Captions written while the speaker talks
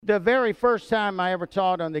the very first time I ever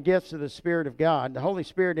taught on the gifts of the Spirit of God, the Holy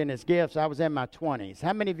Spirit and His gifts, I was in my 20s.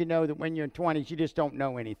 How many of you know that when you're in 20s, you just don't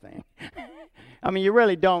know anything? I mean, you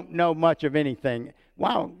really don't know much of anything.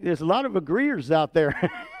 Wow, there's a lot of agreeers out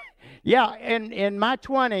there. Yeah, in my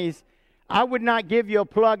 20s, I would not give you a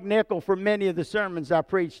plug nickel for many of the sermons I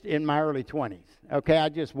preached in my early 20s. Okay, I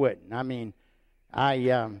just wouldn't. I mean,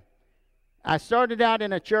 I started out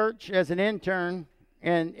in a church as an intern,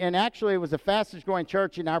 and actually it was the fastest growing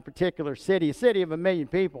church in our particular city, a city of 1 million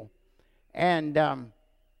people. And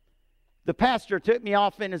the pastor took me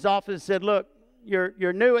off in his office and said, look,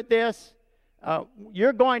 you're new at this.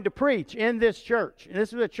 You're going to preach in this church. And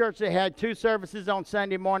this was a church that had 2 services on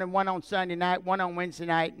Sunday morning, 1 on Sunday night, 1 on Wednesday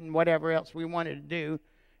night, and whatever else we wanted to do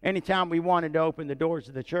anytime we wanted to open the doors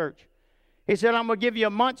of the church. He said, I'm going to give you a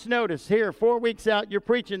month's notice. Here, 4 weeks out, you're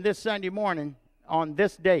preaching this Sunday morning on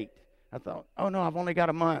this date. I thought, oh, no, I've only got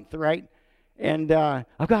a month, right? And I've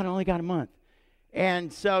only got a month.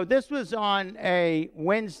 And so this was on a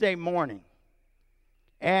Wednesday morning.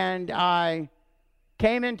 And I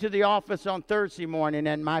came into the office on Thursday morning,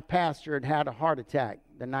 and my pastor had had a heart attack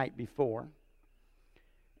the night before.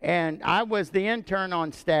 And I was the intern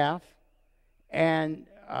on staff, and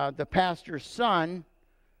the pastor's son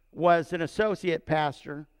was an associate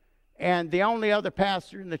pastor, and the only other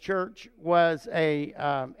pastor in the church was a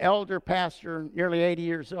elder pastor, nearly 80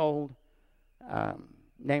 years old,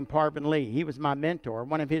 named Parvin Lee. He was my mentor.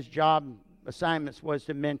 One of his job assignments was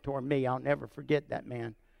to mentor me. I'll never forget that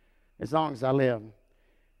man as long as I live.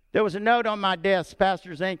 There was a note on my desk,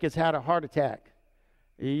 Pastor Zink has had a heart attack.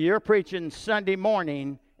 You're preaching Sunday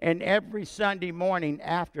morning and every Sunday morning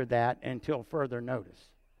after that until further notice.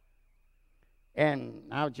 And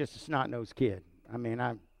I was just a snot-nosed kid. I mean,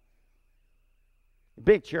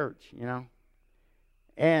 big church, you know.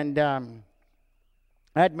 And I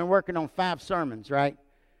had been working on 5 sermons, right?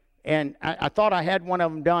 And I thought I had one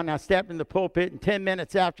of them done. I stepped in the pulpit, and 10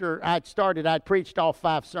 minutes after I'd started, I'd preached all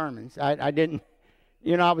 5 sermons. I didn't,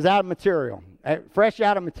 you know, I was out of material, fresh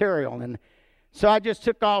out of material. And so I just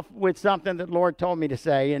took off with something that the Lord told me to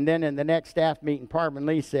say. And then in the next staff meeting, Parvin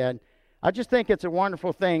Lee said, I just think it's a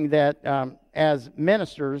wonderful thing that as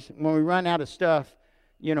ministers, when we run out of stuff,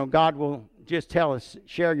 you know, God will just tell us,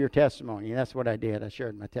 share your testimony. And that's what I did. I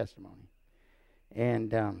shared my testimony.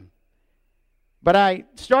 And but I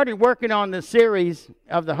started working on the series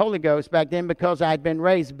of the Holy Ghost back then because I'd been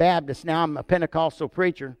raised Baptist. Now I'm a Pentecostal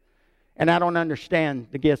preacher, and I don't understand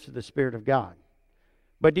the gifts of the Spirit of God.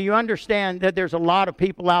 But do you understand that there's a lot of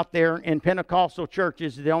people out there in Pentecostal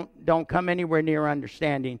churches that don't come anywhere near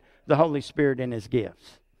understanding the Holy Spirit and His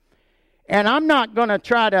gifts? And I'm not going to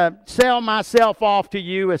try to sell myself off to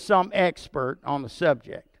you as some expert on the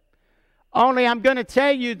subject. Only I'm going to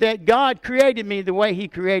tell you that God created me the way He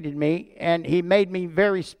created me, and He made me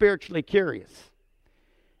very spiritually curious.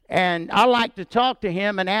 And I like to talk to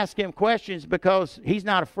Him and ask Him questions because He's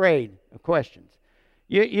not afraid of questions.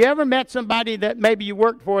 You ever met somebody that maybe you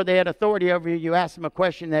worked for, they had authority over you, you asked them a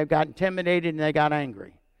question, they got intimidated and they got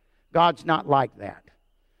angry? God's not like that.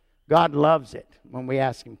 God loves it when we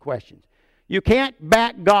ask Him questions. You can't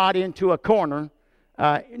back God into a corner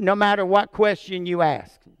no matter what question you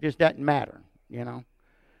ask. It just doesn't matter, you know.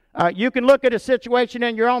 You can look at a situation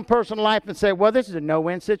in your own personal life and say, well, this is a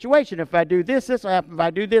no-win situation. If I do this, this will happen. If I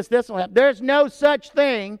do this, this will happen. There's no such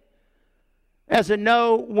thing as a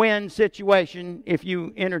no-win situation if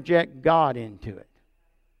you interject God into it.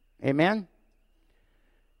 Amen?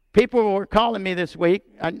 People were calling me this week.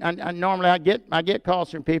 Normally I get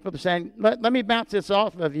calls from people saying, let me bounce this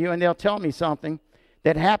off of you, and they'll tell me something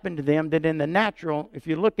that happened to them that in the natural, if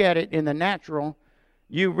you look at it in the natural,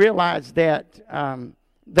 you realize that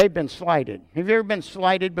they've been slighted. Have you ever been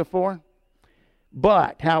slighted before?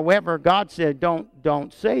 But, however, God said,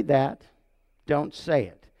 don't say that. Don't say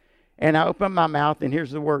it. And I opened my mouth, and here's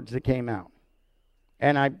the words that came out.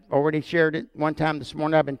 And I already shared it one time this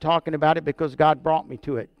morning. I've been talking about it because God brought me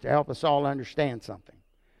to it to help us all understand something.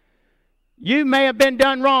 You may have been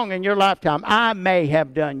done wrong in your lifetime. I may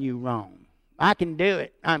have done you wrong. I can do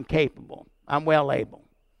it. I'm capable. I'm well able.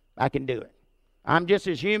 I can do it. I'm just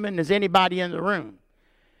as human as anybody in the room.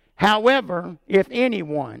 However, if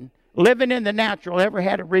anyone living in the natural ever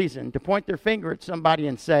had a reason to point their finger at somebody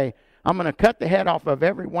and say, I'm going to cut the head off of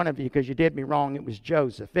every one of you because you did me wrong, it was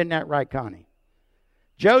Joseph. Isn't that right, Connie?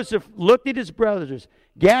 Joseph looked at his brothers,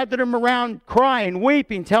 gathered them around crying,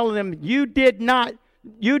 weeping, telling them, you did not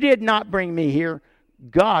bring me here.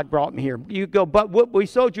 God brought me here. You go, but we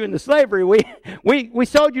sold you into slavery. We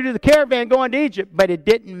sold you to the caravan going to Egypt, but it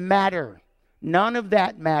didn't matter. None of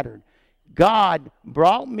that mattered. God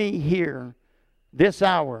brought me here this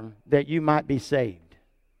hour that you might be saved.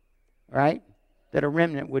 right? That a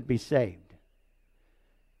remnant would be saved.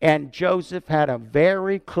 And Joseph had a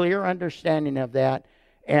very clear understanding of that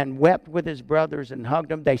and wept with his brothers and hugged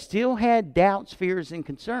them. They still had doubts, fears, and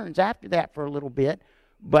concerns after that for a little bit,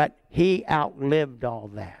 but he outlived all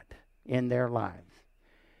that in their lives.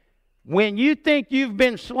 When you think you've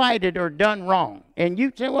been slighted or done wrong, and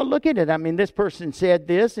you say, well, look at it. I mean, this person said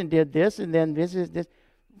this and did this, and then this is this.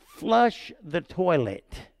 Flush the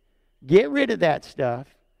toilet. Get rid of that stuff,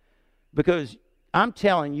 because I'm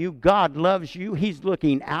telling you, God loves you. He's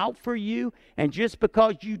looking out for you. And just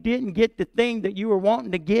because you didn't get the thing that you were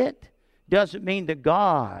wanting to get doesn't mean that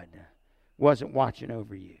God wasn't watching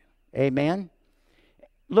over you. Amen?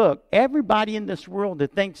 Look, everybody in this world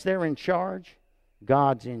that thinks they're in charge,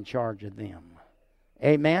 God's in charge of them.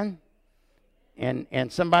 Amen?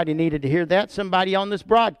 And somebody needed to hear that. Somebody on this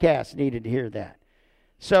broadcast needed to hear that.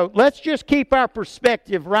 So let's just keep our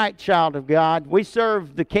perspective right, child of God. We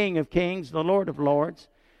serve the King of Kings, the Lord of Lords.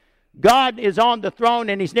 God is on the throne,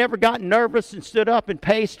 and He's never gotten nervous and stood up and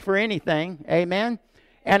paced for anything. Amen?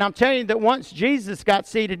 And I'm telling you that once Jesus got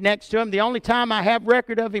seated next to Him, the only time I have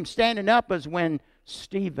record of Him standing up was when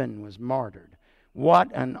Stephen was martyred.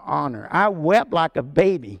 What an honor. I wept like a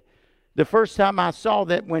baby the first time I saw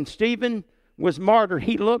that when Stephen was martyred,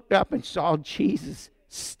 he looked up and saw Jesus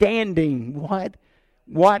standing. What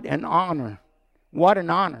an honor. What an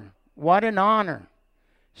honor. What an honor.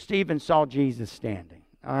 Stephen saw Jesus standing.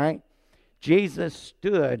 All right? Jesus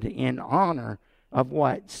stood in honor of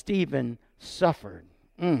what Stephen suffered.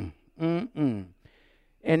 And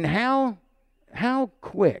how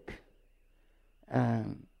quick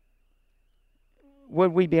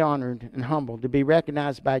would we be honored and humbled to be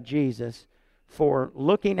recognized by Jesus for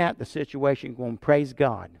looking at the situation going, praise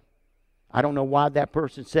God. I don't know why that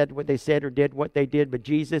person said what they said or did what they did, but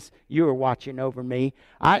Jesus, you are watching over me.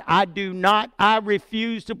 I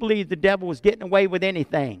refuse to believe the devil was getting away with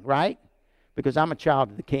anything, right? Because I'm a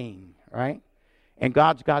child of the King, right? And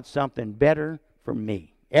God's got something better for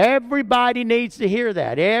me. Everybody needs to hear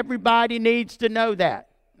that. Everybody needs to know that,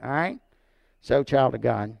 all right? So, child of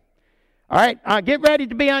God. All right, get ready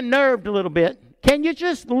to be unnerved a little bit. Can you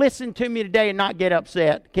just listen to me today and not get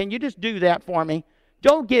upset? Can you just do that for me?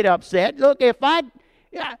 Don't get upset. Look, if I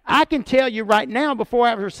can tell you right now, before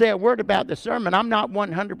I ever say a word about the sermon, I'm not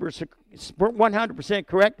 100%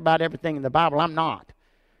 correct about everything in the Bible. I'm not.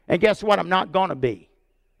 And guess what? I'm not going to be.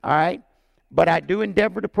 All right? But I do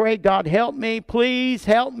endeavor to pray, God, help me. Please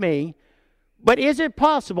help me. But is it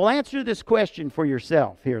possible? Answer this question for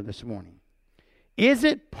yourself here this morning. Is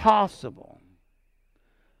it possible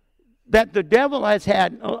that the devil has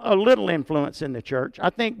had a little influence in the church? I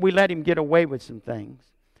think we let him get away with some things.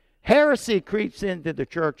 Heresy creeps into the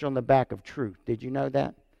church on the back of truth. Did you know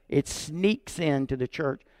that? It sneaks into the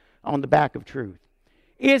church on the back of truth.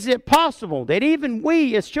 Is it possible that even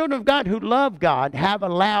we, as children of God who love God, have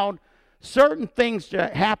allowed certain things to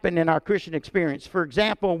happen in our Christian experience? For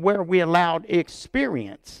example, where we allowed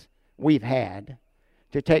experience we've had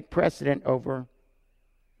to take precedent over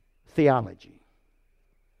theology.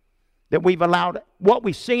 That we've allowed what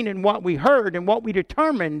we've seen and what we heard and what we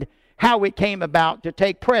determined how it came about to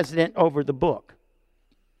take precedent over the book.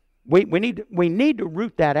 We need to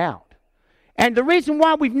root that out. And the reason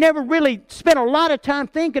why we've never really spent a lot of time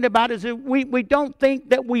thinking about it is that we don't think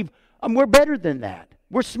that we're better than that.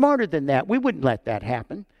 We're smarter than that. We wouldn't let that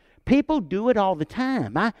happen. People do it all the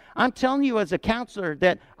time. I'm telling you as a counselor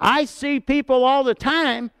that I see people all the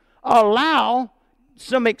time allow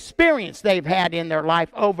some experience they've had in their life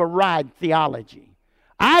override theology.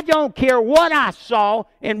 I don't care what I saw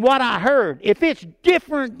and what I heard. If it's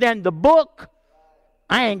different than the book,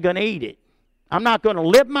 I ain't going to eat it. I'm not going to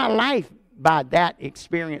live my life by that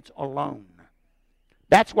experience alone.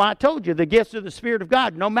 That's why I told you the gifts of the Spirit of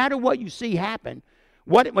God, no matter what you see happen,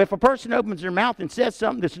 if a person opens their mouth and says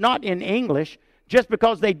something that's not in English, just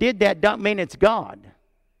because they did that doesn't mean it's God.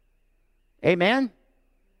 Amen?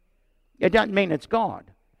 It doesn't mean it's God.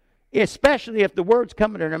 Especially if the words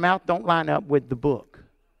coming in their mouth don't line up with the book.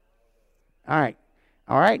 All right.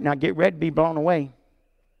 All right, now get ready to be blown away.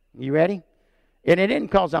 You ready? And it isn't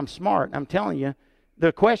because I'm smart. I'm telling you,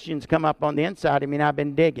 the questions come up on the inside. I mean, I've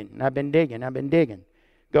been digging.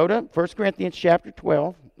 Go to 1 Corinthians chapter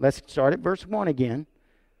 12. Let's start at verse 1 again.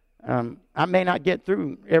 I may not get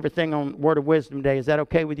through everything on Word of Wisdom Day. Is that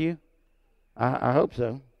okay with you? I hope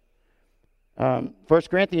so. 1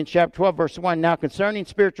 Corinthians chapter 12, verse 1. Now concerning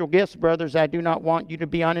spiritual gifts, brothers, I do not want you to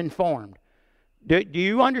be uninformed. Do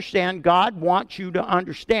you understand? God wants you to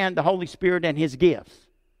understand the Holy Spirit and His gifts.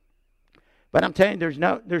 But I'm telling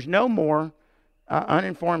you, there's no more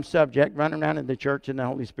uninformed subject running around in the church than the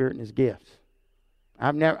Holy Spirit and His gifts.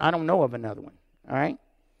 I don't know of another one. All right?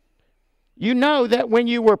 You know that when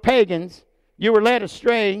you were pagans, you were led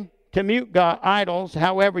astray to mute God, idols,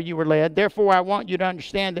 however you were led. Therefore, I want you to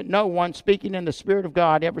understand that no one speaking in the Spirit of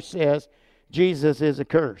God ever says Jesus is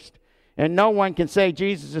accursed. And no one can say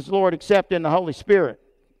Jesus is Lord except in the Holy Spirit.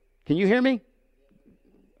 Can you hear me?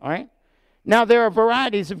 All right? Now, there are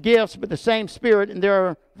varieties of gifts, but the same Spirit, and there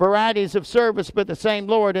are varieties of service, but the same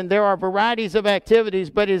Lord, and there are varieties of activities,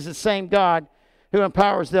 but it is the same God who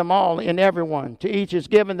empowers them all in everyone. To each is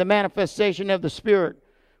given the manifestation of the Spirit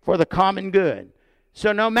for the common good.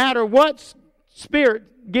 So no matter what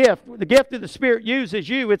Spirit gift, the gift of the Spirit uses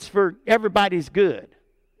you, it's for everybody's good.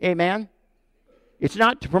 Amen? It's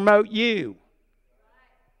not to promote you.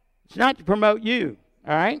 It's not to promote you.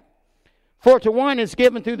 All right? For to one is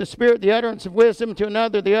given through the Spirit the utterance of wisdom, to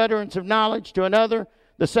another the utterance of knowledge, to another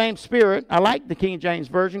the same Spirit. I like the King James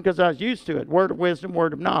Version because I was used to it. Word of wisdom,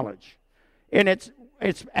 word of knowledge. And it's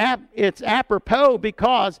apropos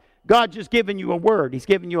because God's just given you a word. He's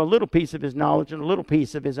given you a little piece of His knowledge and a little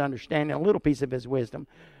piece of His understanding, a little piece of His wisdom.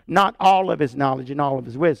 Not all of His knowledge and all of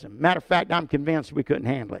His wisdom. Matter of fact, I'm convinced we couldn't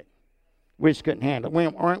handle it. We just couldn't handle it.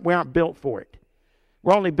 We aren't built for it.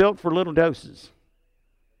 We're only built for little doses.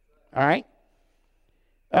 All right?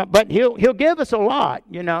 But he'll give us a lot,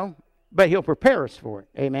 but He'll prepare us for it.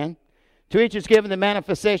 Amen? To each is given the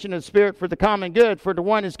manifestation of the Spirit for the common good. For to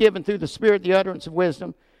one is given through the Spirit the utterance of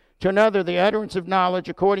wisdom, to another the utterance of knowledge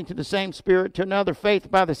according to the same Spirit, to another faith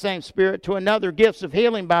by the same Spirit, to another gifts of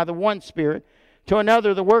healing by the one Spirit, to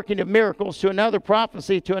another the working of miracles, to another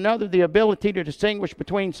prophecy, to another the ability to distinguish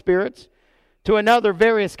between spirits, to another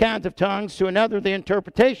various kinds of tongues, to another the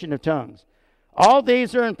interpretation of tongues. All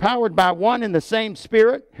these are empowered by one and the same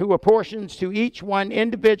Spirit, who apportions to each one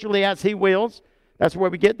individually as He wills. That's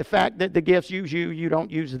where we get the fact that the gifts use you, you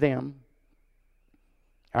don't use them.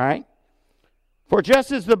 All right? For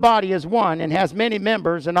just as the body is one and has many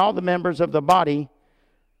members, and all the members of the body,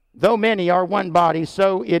 though many, are one body,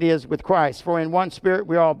 so it is with Christ. For in one Spirit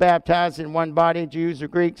we are all baptized in one body, Jews or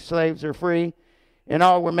Greeks, slaves or free, and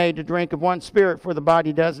all were made to drink of one Spirit, for the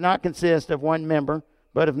body does not consist of one member,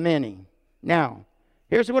 but of many. Now,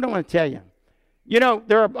 here's what I want to tell you.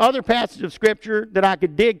 There are other passages of Scripture that I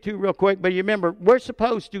could dig to real quick, but you remember, we're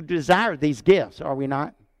supposed to desire these gifts, are we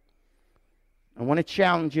not? I want to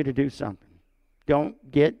challenge you to do something.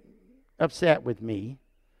 Don't get upset with me,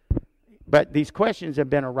 but these questions have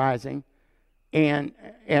been arising, and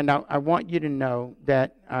I want you to know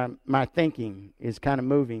that my thinking is kind of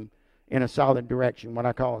moving in a solid direction, what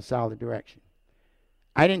I call a solid direction.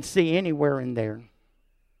 I didn't see anywhere in there,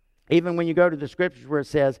 even when you go to the Scriptures where it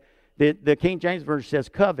says, the King James Version says,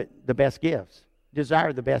 covet the best gifts.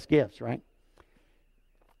 Desire the best gifts, right?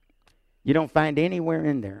 You don't find anywhere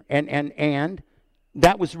in there. And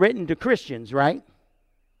that was written to Christians, right?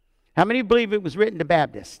 How many believe it was written to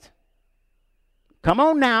Baptists? Come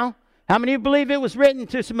on now. How many believe it was written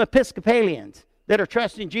to some Episcopalians that are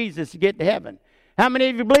trusting Jesus to get to heaven? How many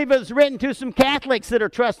of you believe it was written to some Catholics that are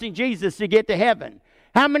trusting Jesus to get to heaven?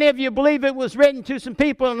 How many of you believe it was written to some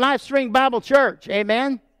people in Lifespring Bible Church?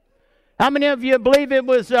 Amen? How many of you believe it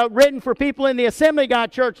was written for people in the Assembly of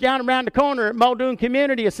God Church down around the corner at Muldoon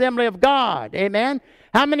Community Assembly of God? Amen?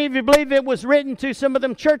 How many of you believe it was written to some of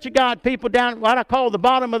them Church of God people down what I call the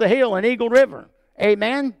bottom of the hill in Eagle River?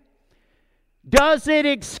 Amen? Does it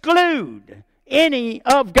exclude any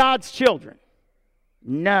of God's children?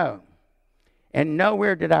 No. And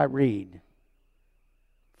nowhere did I read.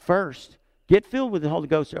 First, get filled with the Holy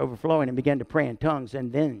Ghost overflowing and begin to pray in tongues,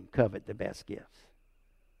 and then covet the best gifts.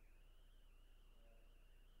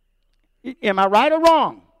 Am I right or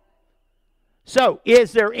wrong? So,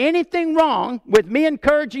 is there anything wrong with me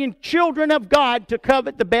encouraging children of God to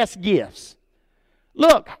covet the best gifts?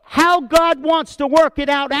 Look, how God wants to work it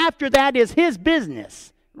out after that is His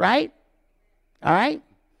business, right? All right?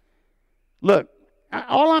 Look,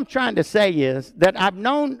 all I'm trying to say is that I've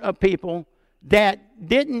known of people that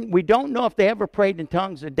we don't know if they ever prayed in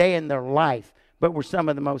tongues a day in their life, but were some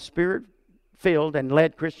of the most Spirit-filled and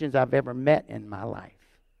led Christians I've ever met in my life.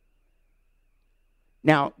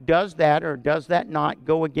 Now, does that or does that not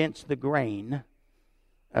go against the grain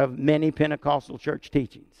of many Pentecostal church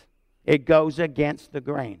teachings? It goes against the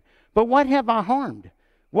grain. But what have I harmed?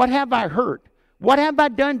 What have I hurt? What have I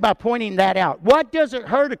done by pointing that out? What does it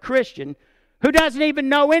hurt a Christian who doesn't even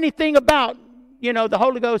know anything about, the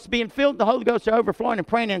Holy Ghost, being filled with the Holy Ghost, overflowing and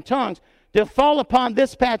praying in tongues, to fall upon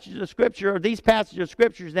this passage of Scripture or these passages of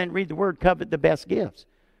Scriptures, then read the word, covet the best gifts?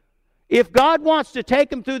 If God wants to take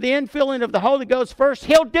them through the infilling of the Holy Ghost first,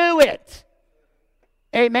 He'll do it.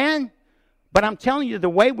 Amen? But I'm telling you, the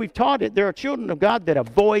way we've taught it, there are children of God that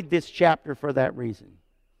avoid this chapter for that reason.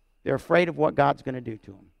 They're afraid of what God's going to do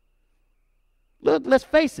to them. Look, let's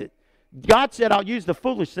face it. God said, I'll use the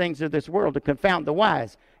foolish things of this world to confound the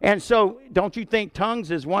wise. And so, don't you think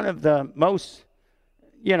tongues is one of the most,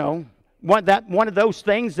 one of those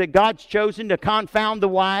things that God's chosen to confound the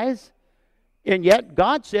wise? And yet,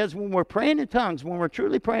 God says when we're praying in tongues, when we're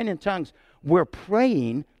truly praying in tongues, we're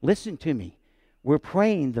praying, listen to me, we're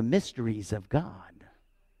praying the mysteries of God.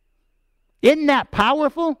 Isn't that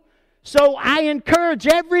powerful? So I encourage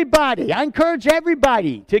everybody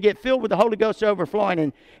to get filled with the Holy Ghost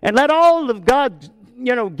overflowing and let all of God's,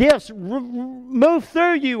 gifts move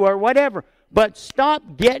through you or whatever. But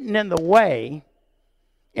stop getting in the way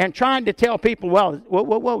and trying to tell people,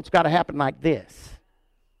 whoa, it's got to happen like this.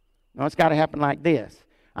 No, it's got to happen like this.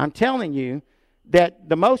 I'm telling you that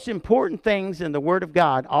the most important things in the Word of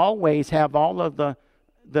God always have all of the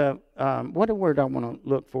what a word I want to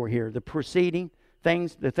look for here, the preceding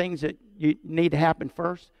things, the things that you need to happen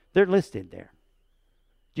first, they're listed there.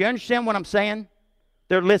 Do you understand what I'm saying?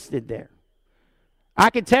 They're listed there.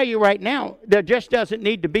 I can tell you right now, there just doesn't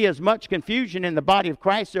need to be as much confusion in the body of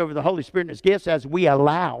Christ over the Holy Spirit and His gifts as we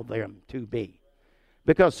allow them to be.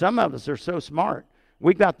 Because some of us are so smart.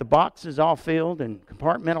 We've got the boxes all filled and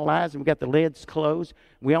compartmentalized, and we've got the lids closed.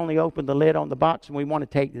 We only open the lid on the box, and we want to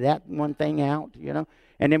take that one thing out,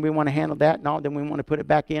 and then we want to handle that and all. Then we want to put it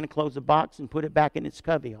back in and close the box and put it back in its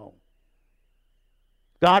cubby hole.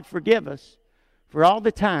 God forgive us for all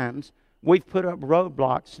the times we've put up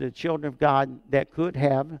roadblocks to the children of God that could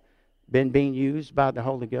have been being used by the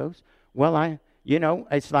Holy Ghost. Well,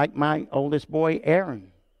 it's like my oldest boy, Aaron.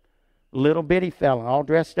 Little bitty fella, all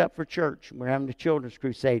dressed up for church. We're having a children's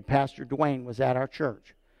crusade. Pastor Dwayne was at our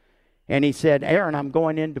church. And he said, Aaron, I'm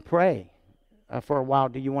going in to pray for a while.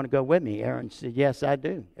 Do you want to go with me? Aaron said, yes, I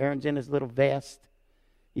do. Aaron's in his little vest.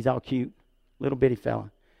 He's all cute. Little bitty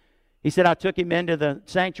fella. He said, I took him into the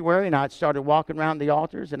sanctuary and I started walking around the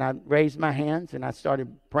altars and I raised my hands and I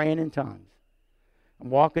started praying in tongues. I'm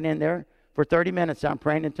walking in there. For 30 minutes, I'm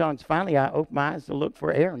praying in tongues. Finally, I opened my eyes to look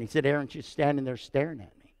for Aaron. He said, Aaron's just standing there staring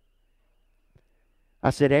at me. I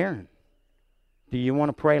said, Aaron, do you want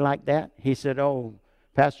to pray like that? He said, oh,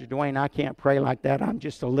 Pastor Dwayne, I can't pray like that. I'm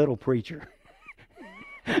just a little preacher.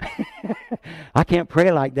 I can't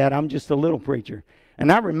pray like that. I'm just a little preacher.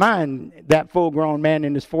 And I remind that full-grown man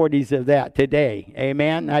in his 40s of that today.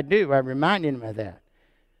 Amen? I do. I remind him of that.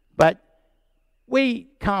 But we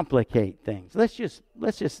complicate things. Let's just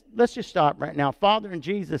stop right now. Father, in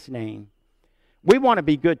Jesus' name, we want to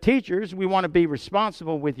be good teachers. We want to be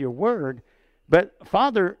responsible with your word. But,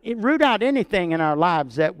 Father, root out anything in our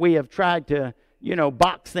lives that we have tried to,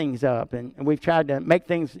 box things up. And we've tried to make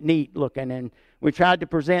things neat looking. And we've tried to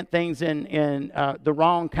present things in the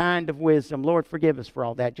wrong kind of wisdom. Lord, forgive us for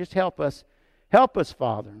all that. Just help us,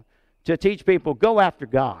 Father, to teach people, go after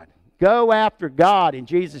God. Go after God in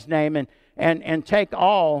Jesus' name. And take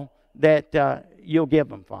all that you'll give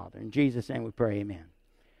them, Father. In Jesus' name we pray, amen.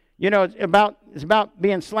 It's about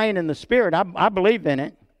being slain in the Spirit. I believe in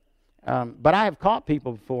it. But I have caught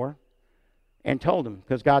people before and told them,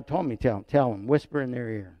 because God told me to tell them, whisper in their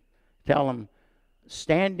ear. Tell them,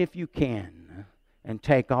 stand if you can and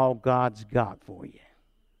take all God's got for you.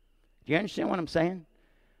 Do you understand what I'm saying?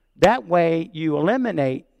 That way you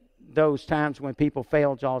eliminate those times when people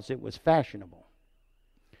fail because it was fashionable.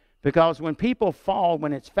 Because when people fall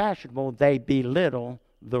when it's fashionable, they belittle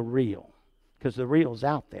the real. Because the real's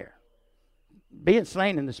out there. Being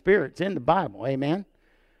slain in the Spirit, it's in the Bible. Amen?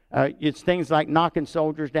 It's things like knocking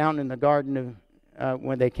soldiers down in the garden of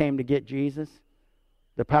when they came to get Jesus.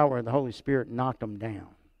 The power of the Holy Spirit knocked them down,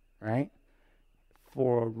 right?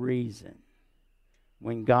 For a reason.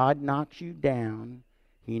 When God knocks you down,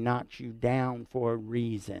 He knocks you down for a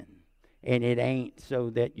reason. And it ain't so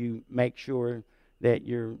that you make sure that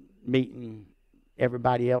you're meeting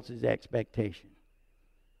everybody else's expectation.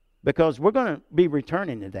 Because we're going to be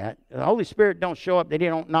returning to that. The Holy Spirit don't show up, they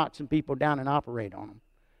don't knock some people down and operate on them.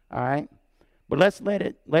 All right? But let's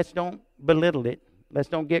don't belittle it. Let's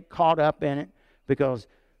don't get caught up in it. Because,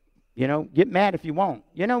 get mad if you want.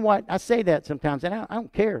 You know what? I say that sometimes, and I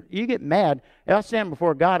don't care. You get mad. If I stand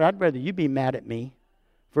before God, I'd rather you be mad at me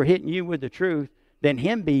for hitting you with the truth than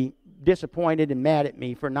Him be disappointed and mad at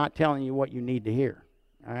me for not telling you what you need to hear.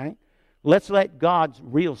 All right? Let's let God's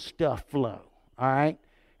real stuff flow. All right?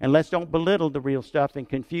 And let's don't belittle the real stuff and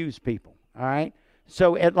confuse people. All right?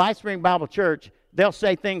 So at LifeSpring Bible Church, they'll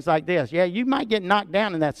say things like this. Yeah, you might get knocked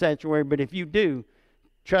down in that sanctuary, but if you do,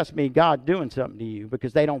 trust me, God's doing something to you,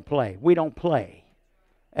 because they don't play. We don't play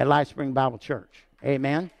at LifeSpring Bible Church.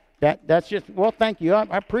 Amen? That's just, well, thank you.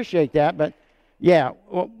 I appreciate that, but Yeah,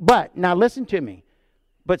 well, but now listen to me.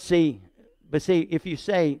 But see, if you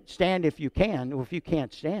say stand if you can, well, if you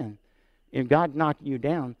can't stand, and God knocked you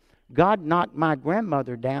down, God knocked my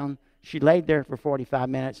grandmother down. She laid there for 45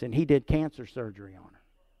 minutes, and he did cancer surgery on her.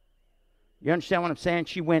 You understand what I'm saying?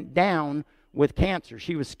 She went down with cancer.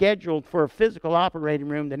 She was scheduled for a physical operating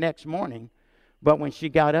room the next morning, but when she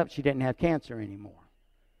got up, she didn't have cancer anymore.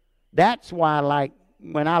 That's why, like,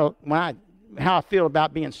 how I feel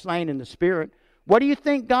about being slain in the Spirit. What do you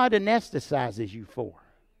think God anesthetizes you for?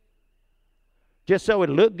 Just so it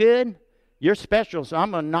look good? You're special, so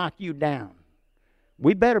I'm going to knock you down.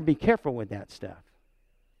 We better be careful with that stuff.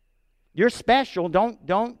 You're special. Don't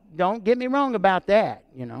get me wrong about that,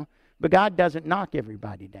 you know. But God doesn't knock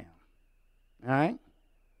everybody down. All right?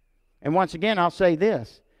 And once again, I'll say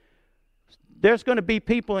this. There's going to be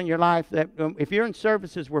people in your life that, if you're in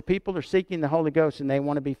services where people are seeking the Holy Ghost and they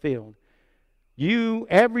want to be filled,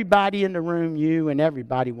 everybody in the room, you and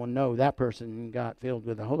everybody will know that person got filled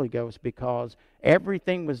with the Holy Ghost because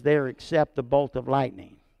everything was there except the bolt of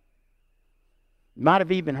lightning. You might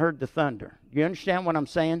have even heard the thunder. You understand what I'm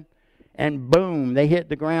saying? And boom, they hit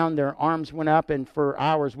the ground, their arms went up, and for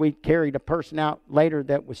hours we carried a person out later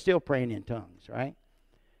that was still praying in tongues, right?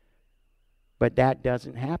 But that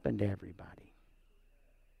doesn't happen to everybody.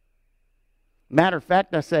 Matter of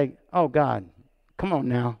fact, I say, oh God, come on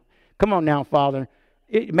now. Come on now, Father.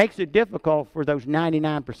 It makes it difficult for those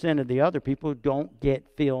 99% of the other people who don't get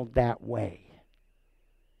filled that way.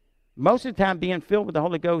 Most of the time, being filled with the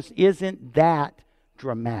Holy Ghost isn't that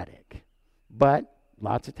dramatic. But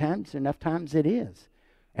lots of times, enough times it is.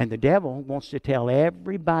 And the devil wants to tell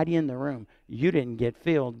everybody in the room, you didn't get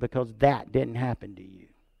filled because that didn't happen to you.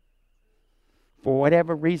 For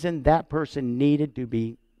whatever reason, that person needed to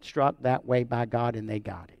be struck that way by God, and they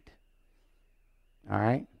got it. All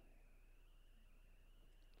right?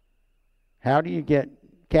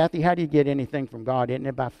 Kathy, how do you get anything from God? Isn't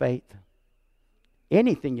it by faith?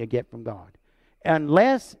 Anything you get from God.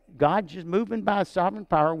 Unless God's just moving by sovereign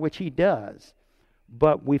power, which he does.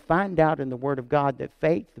 But we find out in the Word of God that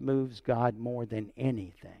faith moves God more than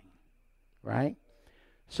anything. Right?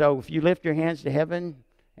 So if you lift your hands to heaven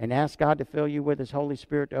and ask God to fill you with his Holy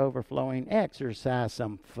Spirit to overflowing, exercise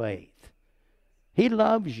some faith. He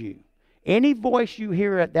loves you. Any voice you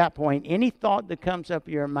hear at that point, any thought that comes up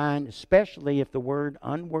in your mind, especially if the word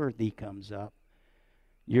unworthy comes up,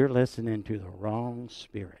 you're listening to the wrong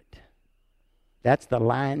spirit. That's the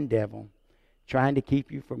lying devil trying to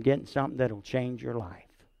keep you from getting something that'll change your life.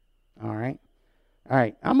 All right? All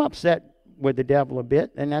right. I'm upset with the devil a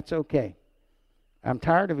bit, and that's okay. I'm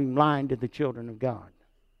tired of him lying to the children of God,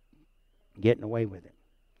 getting away with it.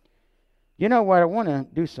 You know what? I want to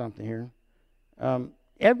do something here.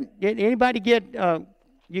 Anybody get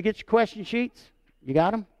you get your question sheets? You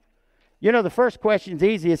got them? You know, the first question's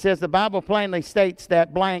easy. It says the Bible plainly states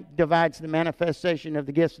that blank divides the manifestation of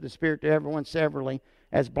the gifts of the Spirit to everyone severally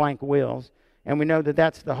as blank wills. And we know that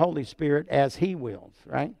that's the Holy Spirit as he wills,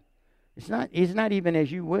 right? He's not even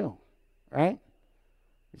as you will, right?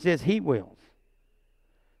 It says he wills.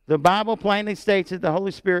 The Bible plainly states that the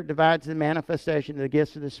Holy Spirit divides the manifestation of the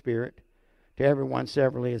gifts of the Spirit to everyone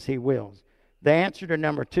severally as he wills. The answer to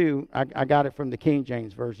number 2, I got it from the King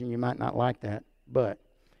James Version. You might not like that, but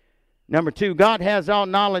number 2, God has all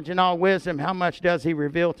knowledge and all wisdom. How much does he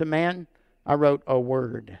reveal to man? I wrote a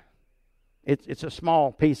word. It's a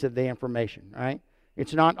small piece of the information, right?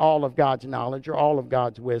 It's not all of God's knowledge or all of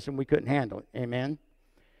God's wisdom. We couldn't handle it. Amen?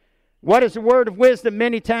 What is the word of wisdom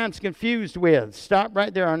many times confused with? Stop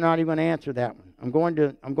right there. I'm not even going to answer that one. I'm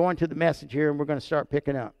going to the message here, and we're going to start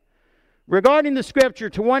picking up. Regarding the Scripture,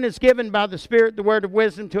 to one is given by the Spirit the word of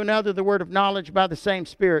wisdom, to another the word of knowledge by the same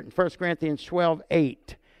Spirit. In 1 Corinthians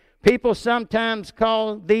 12:8. People sometimes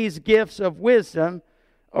call these gifts of wisdom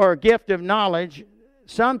or a gift of knowledge.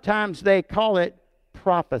 Sometimes they call it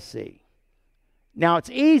prophecy. Now, it's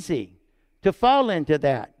easy to fall into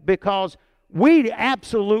that because we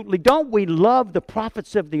absolutely, don't we love the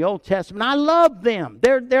prophets of the Old Testament? I love them.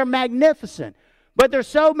 They're magnificent. But they're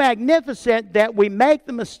so magnificent that we make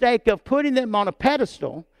the mistake of putting them on a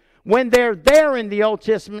pedestal when they're there in the Old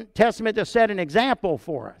Testament to set an example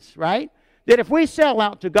for us, right? That if we sell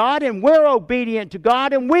out to God and we're obedient to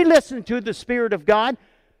God and we listen to the Spirit of God,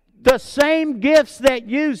 the same gifts that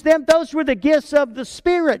use them, those were the gifts of the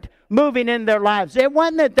Spirit moving in their lives. It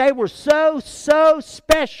wasn't that they were so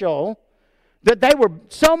special, that they were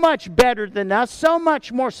so much better than us, so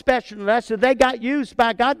much more special than us, that they got used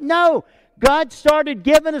by God. No, God started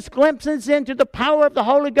giving us glimpses into the power of the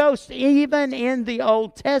Holy Ghost even in the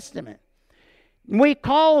Old Testament. We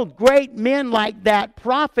called great men like that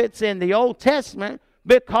prophets in the Old Testament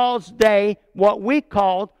because they, what we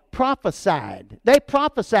called, prophesied. They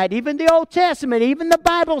prophesied. Even the Old Testament, even the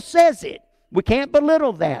Bible says it. We can't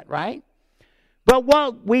belittle that, right? But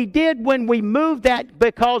what we did when we moved that,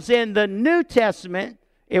 because in the New Testament,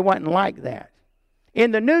 it wasn't like that.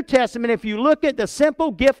 In the New Testament, if you look at the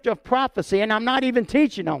simple gift of prophecy, and I'm not even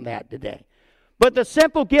teaching on that today, but the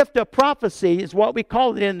simple gift of prophecy is what we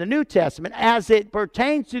call it in the New Testament, as it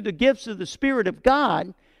pertains to the gifts of the Spirit of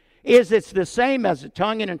God, is it's the same as a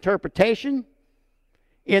tongue and interpretation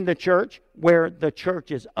in the church, where the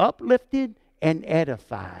church is uplifted and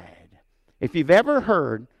edified. If you've ever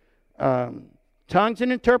heard tongues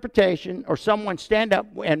and interpretation, or someone stand up,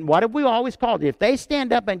 and what have we always called it? If they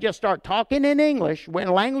stand up and just start talking in English, in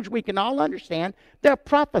a language we can all understand, they're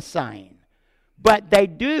prophesying. But they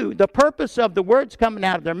do, the purpose of the words coming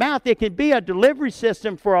out of their mouth, it can be a delivery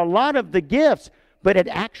system for a lot of the gifts, but it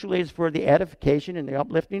actually is for the edification and the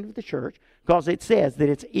uplifting of the church, because it says that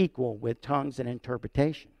it's equal with tongues and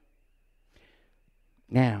interpretation.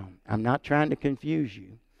 Now, I'm not trying to confuse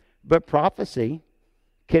you, but prophecy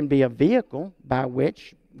can be a vehicle by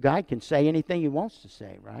which God can say anything He wants to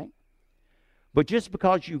say, right? But just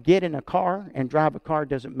because you get in a car and drive a car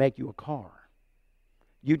doesn't make you a car.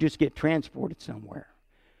 You just get transported somewhere.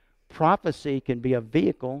 Prophecy can be a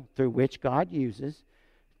vehicle through which God uses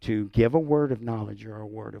to give a word of knowledge or a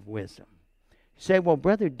word of wisdom. You say, well,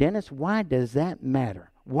 Brother Dennis, why does that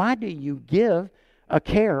matter? Why do you give a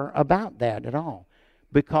care about that at all?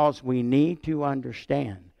 Because we need to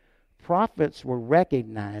understand. Prophets were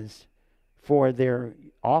recognized for their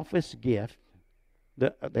office gift,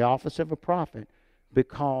 the office of a prophet,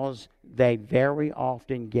 because they very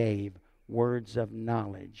often gave words of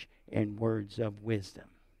knowledge and words of wisdom.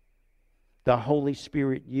 The Holy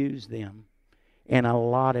Spirit used them in a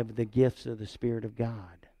lot of the gifts of the Spirit of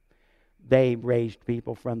God. They raised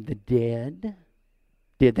people from the dead,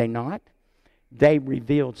 did they not? They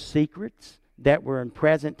revealed secrets that were in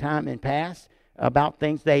present time and past about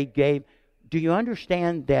things they gave. Do you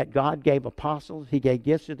understand that God gave apostles? He gave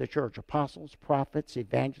gifts to the church: apostles, prophets,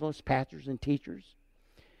 evangelists, pastors, and teachers.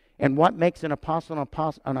 And what makes an apostle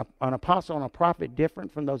and a prophet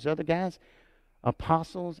different from those other guys?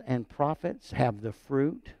 Apostles and prophets have the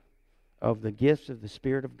fruit of the gifts of the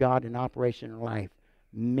Spirit of God in operation in life.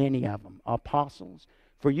 Many of them. Apostles.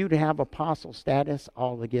 For you to have apostle status,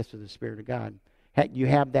 all the gifts of the Spirit of God, you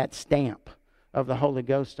have that stamp of the Holy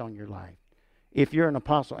Ghost on your life. If you're an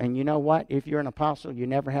apostle, and you know what? If you're an apostle, you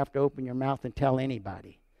never have to open your mouth and tell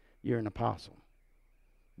anybody you're an apostle.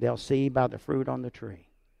 They'll see by the fruit on the tree.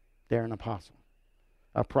 They're an apostle.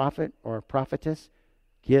 A prophet or a prophetess,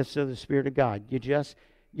 gifts of the Spirit of God. You just,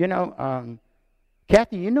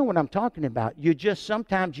 Kathy, you know what I'm talking about.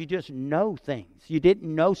 Sometimes you just know things. You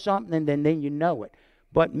didn't know something and then you know it.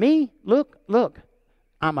 But me, look,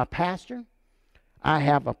 I'm a pastor. I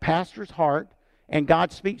have a pastor's heart. And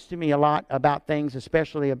God speaks to me a lot about things,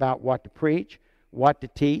 especially about what to preach, what to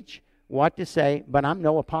teach, what to say. But I'm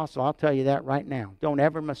no apostle. I'll tell you that right now. Don't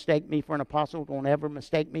ever mistake me for an apostle. Don't ever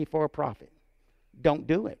mistake me for a prophet. Don't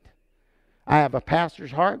do it. I have a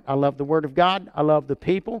pastor's heart. I love the Word of God. I love the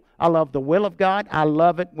people. I love the will of God. I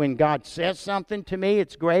love it when God says something to me.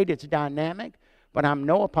 It's great. It's dynamic. But I'm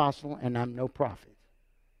no apostle and I'm no prophet.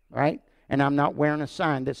 Right? And I'm not wearing a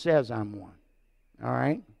sign that says I'm one. All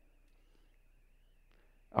right?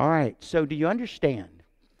 All right, so do you understand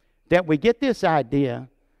that we get this idea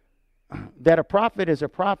that a prophet is a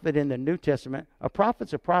prophet in the New Testament? A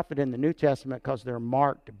prophet's a prophet in the New Testament because they're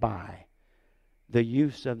marked by the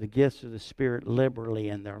use of the gifts of the Spirit liberally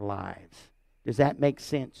in their lives. Does that make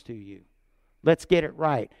sense to you? Let's get it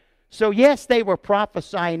right. So yes, they were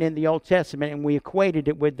prophesying in the Old Testament, and we equated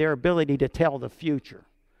it with their ability to tell the future.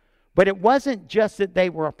 But it wasn't just that they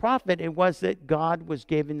were a prophet, it was that God was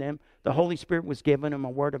giving them, the Holy Spirit was giving them a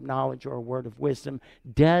word of knowledge or a word of wisdom.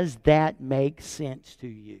 Does that make sense to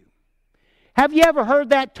you? Have you ever heard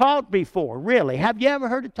that taught before? Really? Have you ever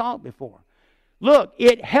heard it taught before? Look,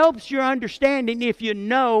 it helps your understanding if you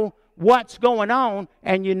know what's going on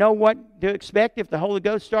and you know what to expect if the Holy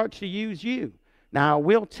Ghost starts to use you. Now, I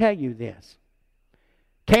will tell you this.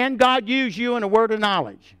 Can God use you in a word of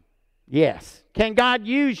knowledge? Yes. Can God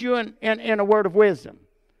use you in a word of wisdom?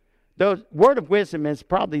 The word of wisdom is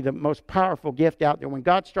probably the most powerful gift out there when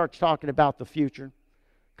God starts talking about the future,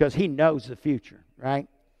 because He knows the future, right?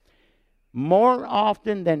 More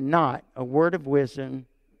often than not, a word of wisdom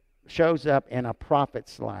shows up in a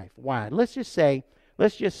prophet's life. Why? Let's just say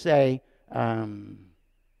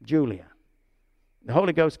Julia. The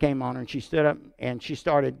Holy Ghost came on her and she stood up and she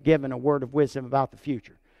started giving a word of wisdom about the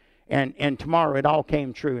future. And tomorrow it all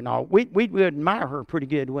came true and all. We'd admire her pretty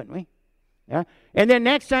good, wouldn't we? Yeah? And then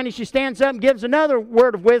next Sunday she stands up and gives another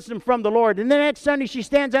word of wisdom from the Lord. And then next Sunday she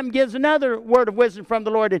stands up and gives another word of wisdom from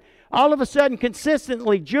the Lord. And all of a sudden,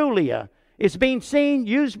 consistently, Julia is being seen,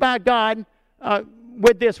 used by God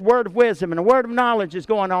with this word of wisdom. And a word of knowledge is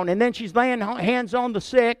going on. And then she's laying hands on the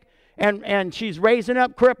sick. And she's raising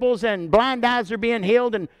up cripples, and blind eyes are being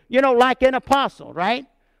healed. And, like an apostle, right?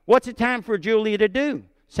 What's it time for Julia to do?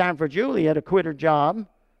 It's time for Julia to quit her job.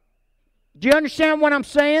 Do you understand what I'm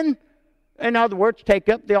saying? In other words, take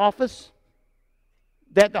up the office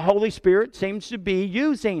that the Holy Spirit seems to be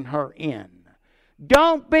using her in.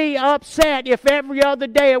 Don't be upset if every other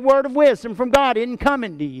day a word of wisdom from God isn't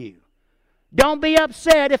coming to you. Don't be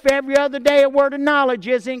upset if every other day a word of knowledge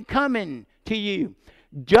isn't coming to you.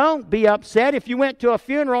 Don't be upset if you went to a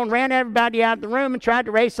funeral and ran everybody out of the room and tried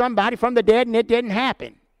to raise somebody from the dead and it didn't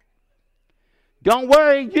happen. Don't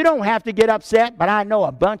worry, you don't have to get upset, but I know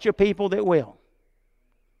a bunch of people that will.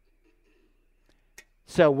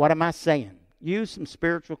 So what am I saying? Use some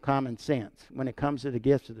spiritual common sense when it comes to the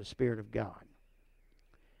gifts of the Spirit of God.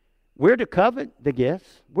 We're to covet the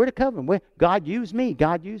gifts. We're to covet them. God use me.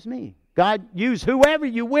 God use me. God use whoever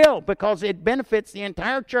you will, because it benefits the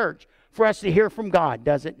entire church for us to hear from God,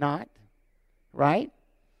 does it not? Right?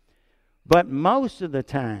 But most of the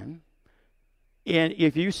time,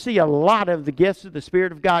 if you see a lot of the gifts of the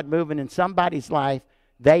Spirit of God moving in somebody's life,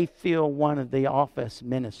 they feel one of the office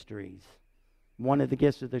ministries. One of the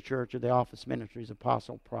gifts of the church or the office ministries,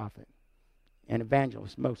 apostle, prophet, and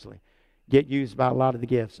evangelist mostly, get used by a lot of the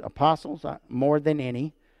gifts. Apostles, more than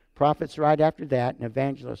any. Prophets right after that, and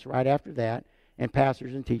evangelists right after that, and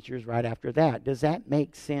pastors and teachers right after that. Does that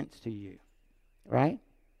make sense to you? Right?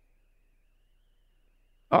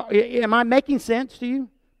 Am I making sense to you?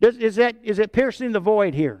 Is it piercing the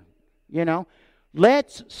void here?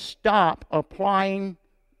 Let's stop applying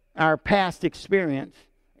our past experience,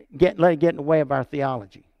 let it get in the way of our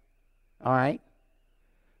theology. All right?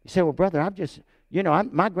 You say, well, brother,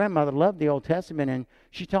 my grandmother loved the Old Testament, and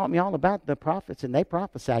she taught me all about the prophets, and they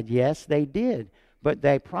prophesied. Yes, they did. But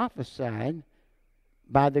they prophesied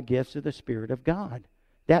by the gifts of the Spirit of God.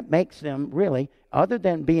 That makes them really, other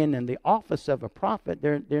than being in the office of a prophet,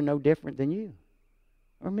 they're no different than you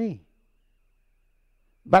or me.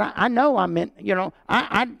 But I know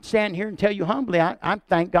I stand here and tell you humbly, I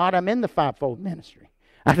thank God I'm in the fivefold ministry.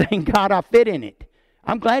 I thank God I fit in it.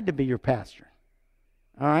 I'm glad to be your pastor.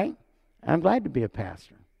 All right? I'm glad to be a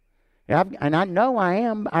pastor. And I know I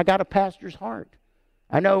am. I got a pastor's heart.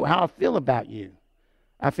 I know how I feel about you.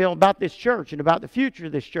 I feel about this church and about the future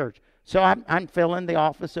of this church. So I'm filling the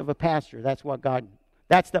office of a pastor.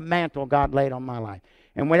 That's the mantle God laid on my life.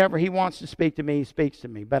 And whenever He wants to speak to me, He speaks to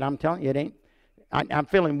me. But I'm telling you, it ain't. I'm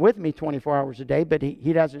feeling with me 24 hours a day, but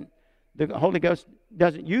He doesn't. The Holy Ghost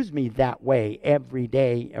doesn't use me that way every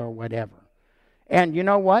day or whatever. And you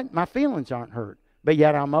know what? My feelings aren't hurt, but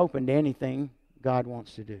yet I'm open to anything God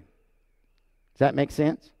wants to do. Does that make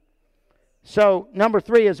sense? So, number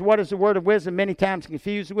 3 is, what is the word of wisdom many times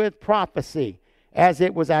confused with? Prophecy, as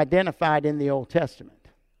it was identified in the Old Testament.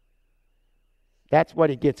 That's what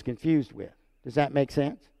it gets confused with. Does that make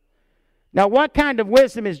sense? Now, what kind of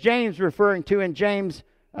wisdom is James referring to in James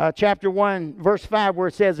chapter 1, verse 5, where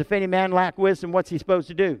it says, if any man lack wisdom, what's he supposed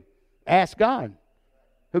to do? Ask God,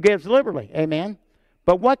 who gives liberally. Amen?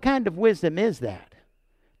 But what kind of wisdom is that?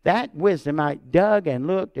 That wisdom, I dug and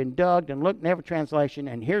looked in every translation,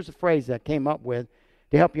 and here's a phrase that I came up with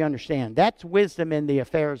to help you understand. That's wisdom in the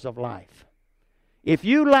affairs of life. If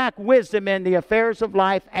you lack wisdom in the affairs of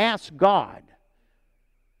life, ask God.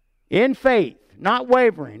 In faith, not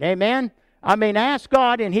wavering. Amen? Ask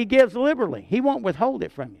God, and He gives liberally. He won't withhold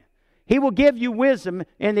it from you. He will give you wisdom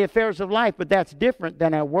in the affairs of life, but that's different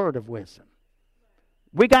than a word of wisdom.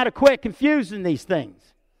 We got to quit confusing these things.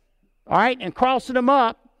 All right? And crossing them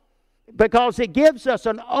up, because it gives us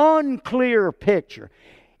an unclear picture.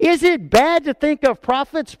 Is it bad to think of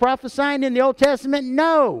prophets prophesying in the Old Testament?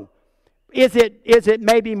 No. Is it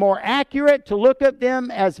maybe more accurate to look at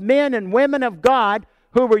them as men and women of God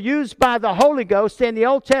who were used by the Holy Ghost in the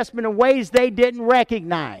Old Testament in ways they didn't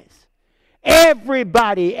recognize?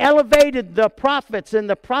 Everybody elevated the prophets and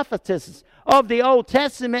the prophetesses of the Old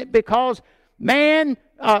Testament because, man,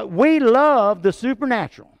 we love the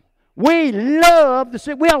supernatural. We'll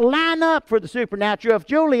line up for the supernatural. If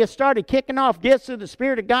Julia started kicking off gifts of the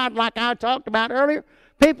Spirit of God like I talked about earlier,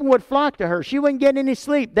 people would flock to her. She wouldn't get any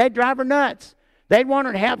sleep. They'd drive her nuts. They'd want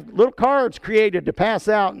her to have little cards created to pass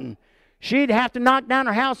out, and she'd have to knock down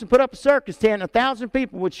her house and put up a circus tent. 1,000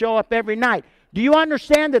 people would show up every night. Do you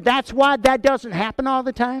understand that that's why that doesn't happen all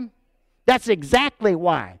the time? That's exactly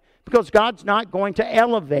why. Because God's not going to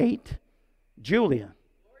elevate Julia.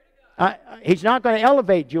 He's not going to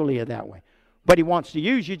elevate Julia that way. But he wants to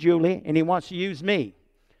use you, Julia, and he wants to use me.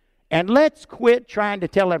 And let's quit trying to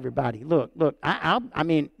tell everybody, look, I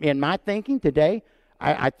mean, in my thinking today,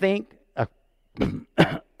 I think,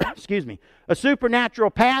 excuse me, a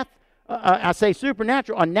supernatural path, I say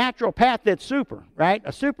supernatural, a natural path that's super, right?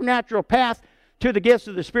 A supernatural path to the gifts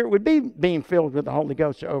of the Spirit would be being filled with the Holy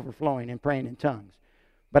Ghost to overflowing and praying in tongues.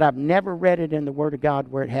 But I've never read it in the Word of God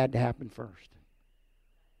where it had to happen first.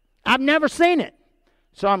 I've never seen it.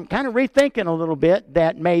 So I'm kind of rethinking a little bit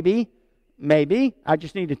that maybe I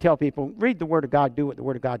just need to tell people, read the Word of God, do what the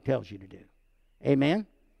Word of God tells you to do. Amen?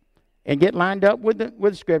 And get lined up with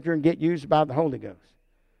the Scripture and get used by the Holy Ghost.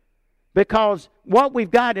 Because what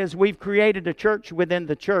we've got is we've created a church within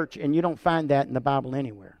the church, and you don't find that in the Bible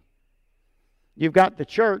anywhere. You've got the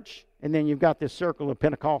church, and then you've got this circle of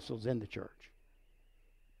Pentecostals in the church.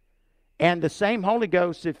 And the same Holy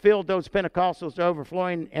Ghost that filled those Pentecostals to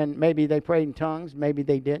overflowing, and maybe they prayed in tongues, maybe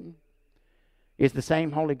they didn't, is the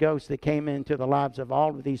same Holy Ghost that came into the lives of all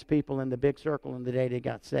of these people in the big circle in the day they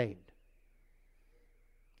got saved.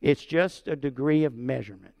 It's just a degree of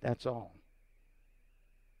measurement, that's all.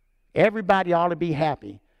 Everybody ought to be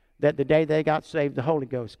happy that the day they got saved, the Holy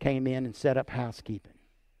Ghost came in and set up housekeeping.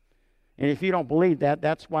 And if you don't believe that,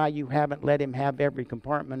 that's why you haven't let Him have every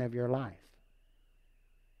compartment of your life.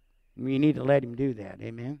 You need to let Him do that,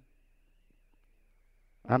 amen?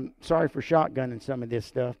 I'm sorry for shotgunning some of this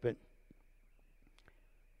stuff, but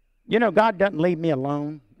you know, God doesn't leave me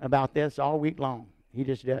alone about this all week long. He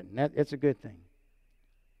just doesn't. It's a good thing.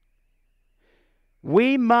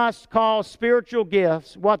 We must call spiritual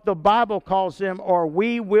gifts what the Bible calls them, or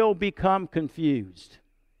we will become confused.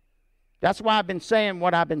 That's why I've been saying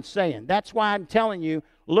what I've been saying. That's why I'm telling you,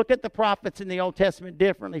 look at the prophets in the Old Testament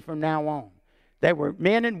differently from now on. They were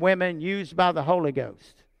men and women used by the Holy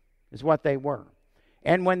Ghost, is what they were.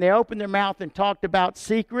 And when they opened their mouth and talked about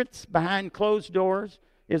secrets behind closed doors,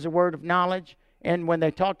 is a word of knowledge. And when they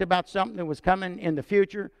talked about something that was coming in the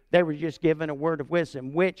future, they were just given a word of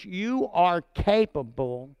wisdom, which you are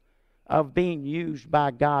capable of being used by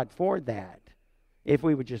God for that if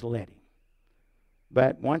we would just let Him.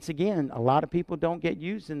 But once again, a lot of people don't get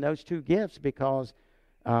used in those two gifts because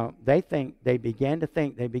they began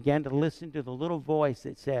to listen to the little voice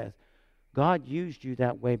that says, God used you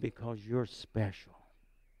that way because you're special.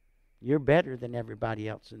 You're better than everybody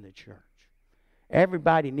else in the church.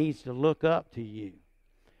 Everybody needs to look up to you.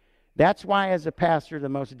 That's why, as a pastor, the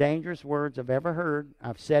most dangerous words I've ever heard,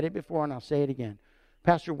 I've said it before and I'll say it again.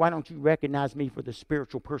 Pastor, why don't you recognize me for the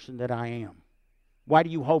spiritual person that I am? Why do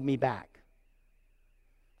you hold me back?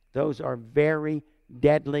 Those are very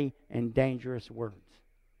deadly and dangerous words.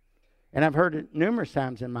 And I've heard it numerous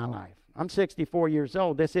times in my life. I'm 64 years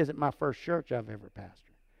old. This isn't my first church I've ever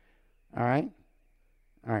pastored. All right?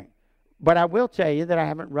 All right. But I will tell you that I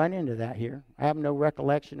haven't run into that here. I have no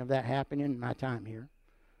recollection of that happening in my time here.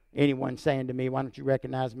 Anyone saying to me, why don't you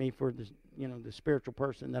recognize me for the spiritual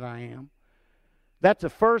person that I am? That's the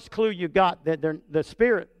first clue you got that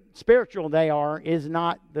the spiritual they are is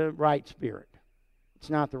not the right spirit.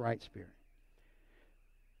 It's not the right spirit.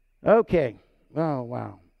 Okay. Oh,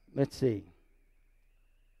 wow. Let's see.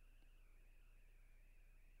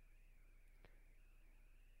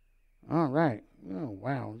 All right. Oh,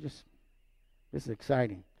 wow. This is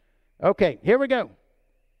exciting. Okay, here we go.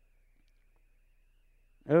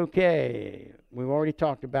 Okay, we've already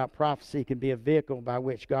talked about prophecy can be a vehicle by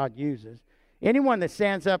which God uses. Anyone that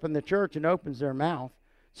stands up in the church and opens their mouth,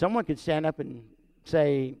 someone could stand up and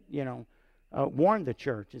say, warn the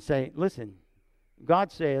church and say, listen,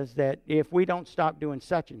 God says that if we don't stop doing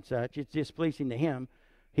such and such, it's displeasing to Him.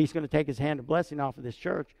 He's going to take His hand of blessing off of this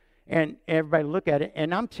church. And everybody look at it.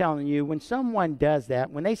 And I'm telling you, when someone does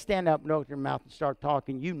that, when they stand up and open their mouth and start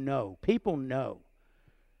talking, people know.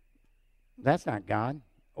 That's not God.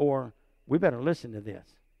 Or we better listen to this.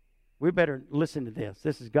 We better listen to this.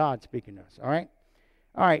 This is God speaking to us. All right?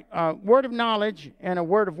 All right. Word of knowledge and a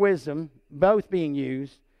word of wisdom, both being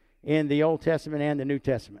used in the Old Testament and the New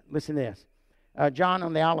Testament. Listen to this. John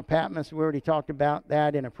on the Isle of Patmos, we already talked about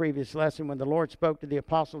that in a previous lesson. When the Lord spoke to the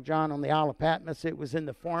Apostle John on the Isle of Patmos, it was in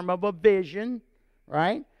the form of a vision,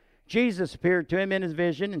 right? Jesus appeared to him in his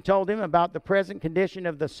vision and told him about the present condition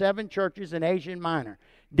of the 7 churches in Asia Minor.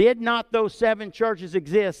 Did not those 7 churches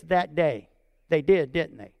exist that day? They did,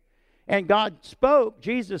 didn't they? And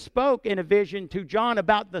Jesus spoke in a vision to John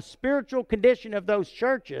about the spiritual condition of those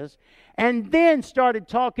churches, and then started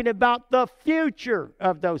talking about the future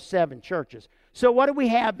of those 7 churches. So what do we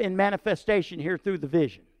have in manifestation here through the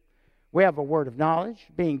vision? We have a word of knowledge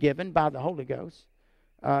being given by the Holy Ghost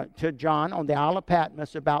to John on the Isle of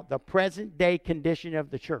Patmos about the present day condition of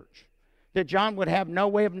the church. that John would have no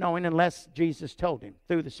way of knowing unless Jesus told him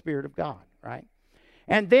through the Spirit of God, right?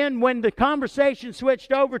 And then when the conversation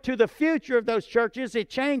switched over to the future of those churches, it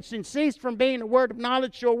changed and ceased from being a word of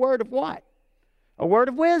knowledge to a word of what? A word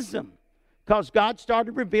of wisdom. Because God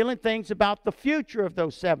started revealing things about the future of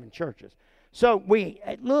those 7 churches. So we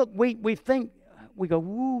think, we go,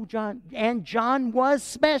 ooh, John. And John was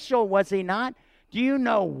special, was he not? Do you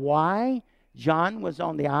know why John was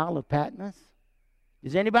on the Isle of Patmos?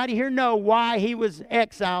 Does anybody here know why he was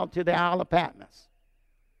exiled to the Isle of Patmos?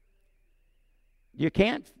 You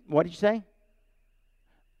can't? What did you say?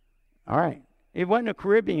 All right. It wasn't a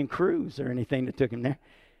Caribbean cruise or anything that took him there.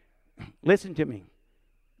 Listen to me.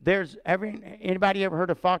 Anybody ever heard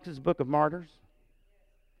of Fox's Book of Martyrs?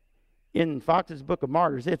 In Fox's Book of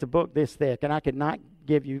Martyrs, it's a book this thick, and I could not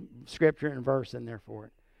give you scripture and verse in there for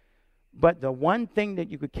it. But the one thing that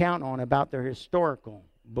you could count on about their historical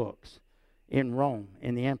books in Rome,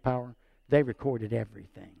 in the empire, they recorded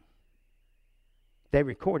everything. They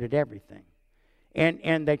recorded everything.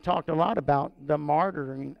 And they talked a lot about the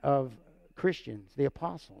martyring of Christians, the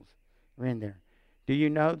apostles were in there. Do you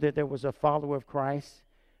know that there was a follower of Christ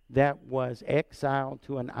that was exiled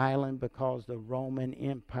to an island because the Roman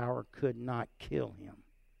Empire could not kill him?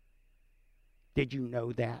 Did you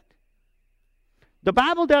know that? The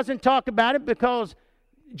Bible doesn't talk about it because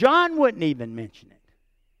John wouldn't even mention it.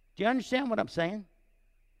 Do you understand what I'm saying?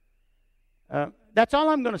 That's all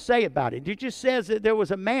I'm going to say about it. It just says that there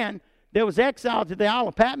was a man that was exiled to the Isle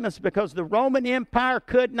of Patmos because the Roman Empire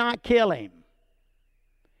could not kill him.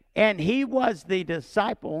 And he was the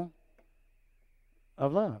disciple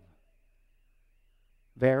of love.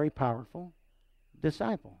 Very powerful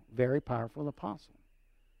disciple. Very powerful apostle.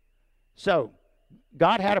 So,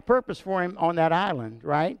 God had a purpose for him on that island,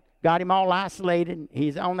 right? Got him all isolated.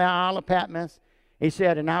 He's on the Isle of Patmos. He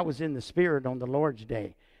said, and I was in the Spirit on the Lord's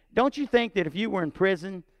day. Don't you think that if you were in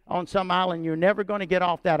prison on some island, you're never going to get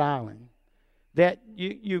off that island, that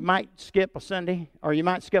you might skip a Sunday or you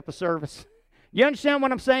might skip a service? You understand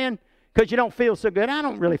what I'm saying? Because you don't feel so good. I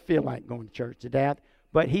don't really feel like going to church today.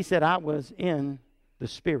 But he said, I was in the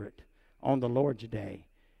Spirit on the Lord's day.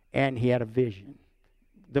 And he had a vision.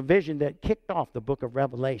 The vision that kicked off the book of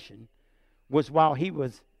Revelation was while he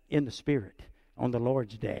was in the Spirit on the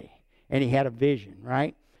Lord's day. And he had a vision,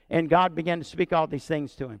 right? And God began to speak all these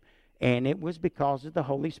things to him. And it was because of the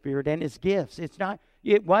Holy Spirit and his gifts.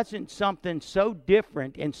 It wasn't something so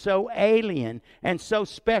different and so alien and so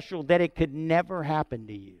special that it could never happen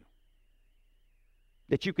to you.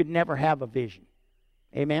 That you could never have a vision.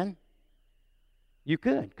 Amen? You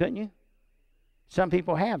could, couldn't you? Some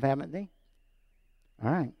people have, haven't they?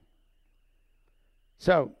 All right.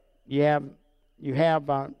 So, you have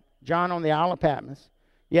John on the Isle of Patmos.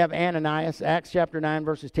 You have Ananias, Acts chapter 9,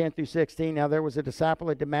 verses 10 through 16. Now there was a disciple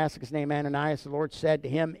at Damascus named Ananias. The Lord said to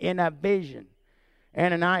him in a vision,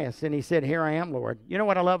 Ananias, and he said, here I am, Lord. You know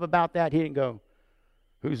what I love about that? He didn't go,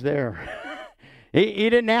 who's there? he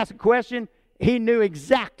didn't ask a question. He knew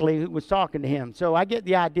exactly who was talking to him. So I get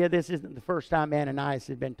the idea this isn't the first time Ananias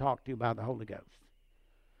had been talked to by the Holy Ghost.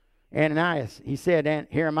 Ananias, he said,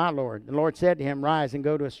 here am I, Lord. The Lord said to him, rise and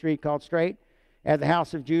go to a street called Straight at the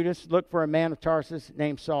house of Judas. Look for a man of Tarsus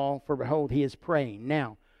named Saul, for behold, he is praying.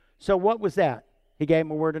 Now, so what was that? He gave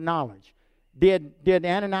him a word of knowledge. Did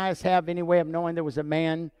Ananias have any way of knowing there was a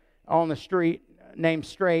man on the street named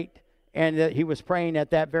Straight and that he was praying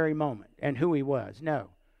at that very moment and who he was? No.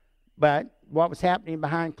 But what was happening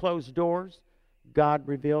behind closed doors, God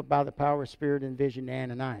revealed by the power of Spirit and vision to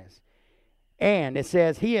Ananias. And it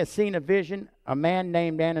says, he has seen a vision, a man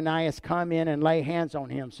named Ananias come in and lay hands on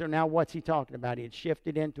him. So now what's he talking about? He had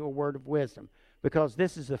shifted into a word of wisdom because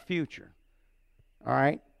this is the future. All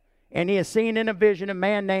right? And he has seen in a vision a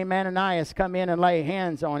man named Ananias come in and lay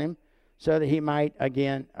hands on him so that he might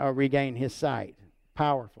again regain his sight.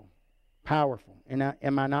 Powerful. Powerful.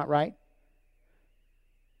 Am I not right?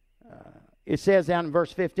 It says down in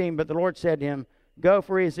verse 15, but the Lord said to him, go,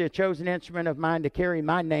 for he is a chosen instrument of mine to carry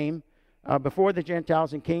my name before the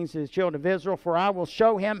Gentiles and kings and the children of Israel, for I will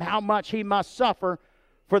show him how much he must suffer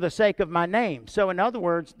for the sake of my name. So in other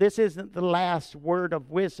words, this isn't the last word of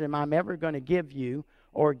wisdom I'm ever going to give you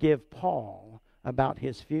or give Paul about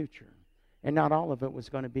his future. And not all of it was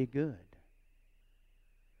going to be good.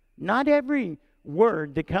 Not every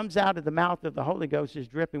word that comes out of the mouth of the Holy Ghost is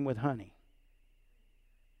dripping with honey.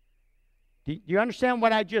 Do you understand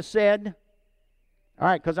what I just said? All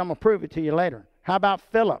right, because I'm going to prove it to you later. How about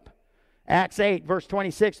Philip? Acts 8, verse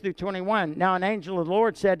 26 through 21. Now an angel of the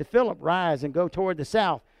Lord said to Philip, rise and go toward the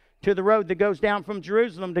south to the road that goes down from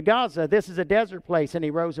Jerusalem to Gaza. This is a desert place. And he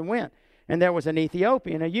rose and went. And there was an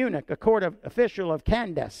Ethiopian, a eunuch, a court official of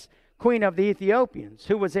Candace, queen of the Ethiopians,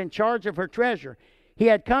 who was in charge of her treasure. He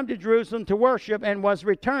had come to Jerusalem to worship and was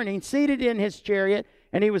returning, seated in his chariot,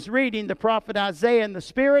 and he was reading the prophet Isaiah. And the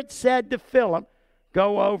Spirit said to Philip,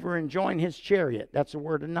 go over and join his chariot. That's a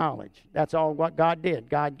word of knowledge. That's all what God did.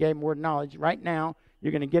 God gave him a word of knowledge. Right now,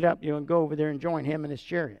 you're going to get up, you're going to go over there and join him in his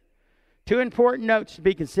chariot. Two important notes to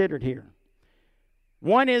be considered here.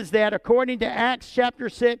 One is that according to Acts chapter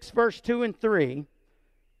 6, verse 2 and 3,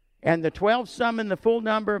 and the 12 summoned the full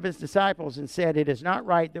number of his disciples and said, it is not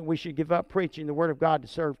right that we should give up preaching the word of God to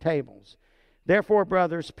serve tables. Therefore,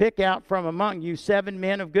 brothers, pick out from among you 7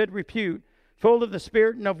 men of good repute, full of the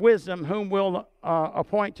Spirit and of wisdom, whom we'll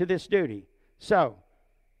appoint to this duty. So,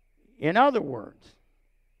 in other words,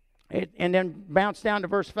 and then bounce down to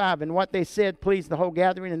verse 5, and what they said pleased the whole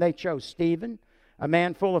gathering, and they chose Stephen, a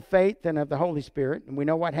man full of faith and of the Holy Spirit, and we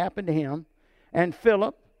know what happened to him, and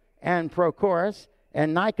Philip, and Prochorus,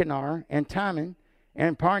 and Nicanor, and Timon,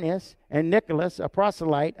 and Parmenas, and Nicholas, a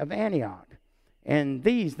proselyte of Antioch. And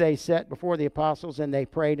these they set before the apostles, and they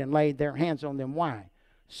prayed and laid their hands on them. Why?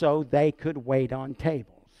 So they could wait on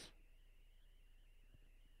tables.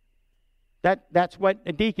 That's what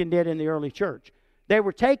a deacon did in the early church. They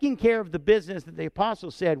were taking care of the business that the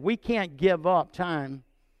apostles said, we can't give up time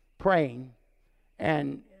praying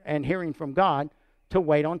and hearing from God to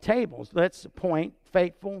wait on tables. Let's appoint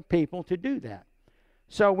faithful people to do that.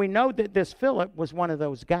 So we know that this Philip was one of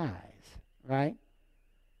those guys, right?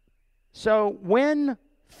 So when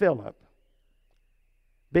Philip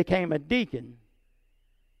became a deacon,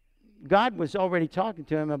 God was already talking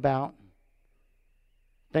to him about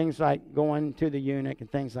things like going to the eunuch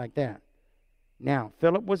and things like that. Now,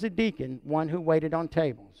 Philip was a deacon, one who waited on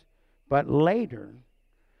tables. But later,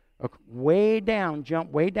 jump way down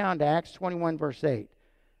to Acts 21, verse 8.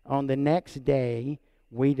 On the next day,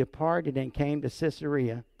 we departed and came to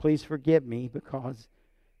Caesarea. Please forgive me because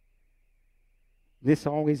this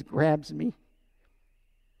always grabs me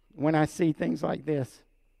when I see things like this.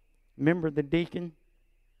 Remember the deacon?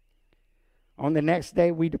 On the next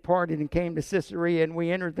day, we departed and came to Caesarea, and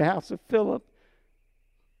we entered the house of Philip,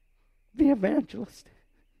 the evangelist.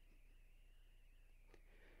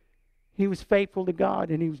 He was faithful to God,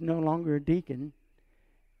 and he was no longer a deacon.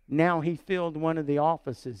 Now he filled one of the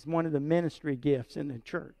offices, one of the ministry gifts in the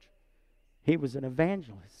church. He was an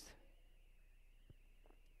evangelist.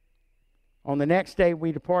 On the next day,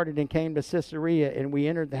 we departed and came to Caesarea, and we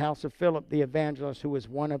entered the house of Philip the evangelist, who was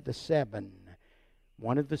one of the 7.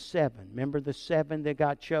 One of the 7. Remember the 7 that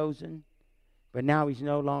got chosen? But now he's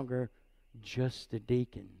no longer just a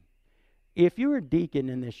deacon. If you're a deacon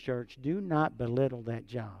in this church, do not belittle that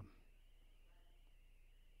job.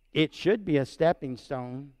 It should be a stepping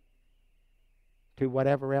stone to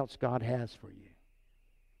whatever else God has for you.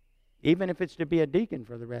 Even if it's to be a deacon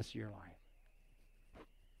for the rest of your life.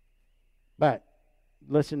 But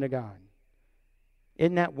listen to God.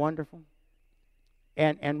 Isn't that wonderful?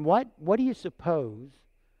 And what do you suppose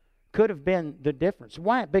could have been the difference?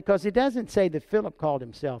 Why? Because it doesn't say that Philip called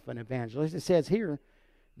himself an evangelist. It says here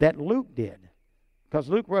that Luke did. Because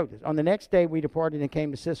Luke wrote this. On the next day we departed and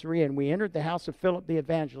came to Caesarea, and we entered the house of Philip the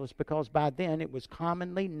evangelist, because by then it was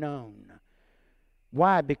commonly known.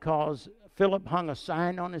 Why? Because Philip hung a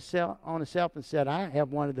sign on himself and said, I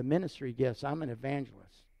have one of the ministry gifts. I'm an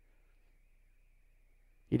evangelist.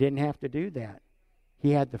 He didn't have to do that.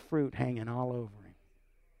 He had the fruit hanging all over him.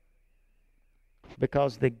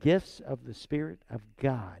 Because the gifts of the Spirit of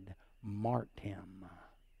God marked him.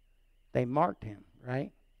 They marked him,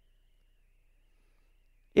 right?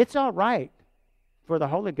 It's all right for the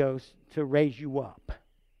Holy Ghost to raise you up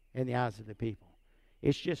in the eyes of the people.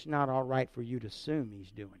 It's just not all right for you to assume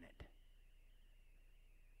he's doing it.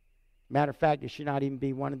 Matter of fact, it should not even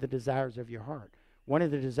be one of the desires of your heart. One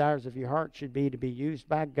of the desires of your heart should be to be used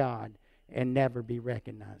by God and never be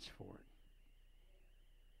recognized for it.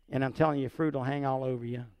 And I'm telling you, fruit will hang all over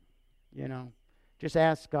you. You know, just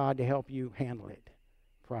ask God to help you handle it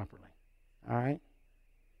properly. All right?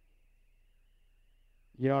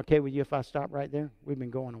 You know, okay with you if I stop right there? We've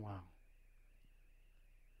been going a while.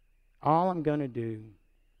 All I'm going to do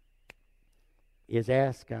is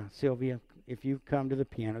ask Sylvia if you come to the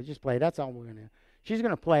piano. Just play. That's all we're going to do. She's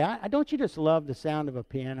going to play. Don't you just love the sound of a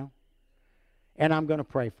piano? And I'm going to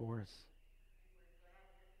pray for us.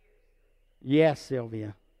 Yes,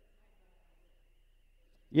 Sylvia.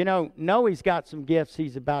 You know, Noe's got some gifts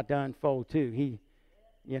he's about to unfold too. He,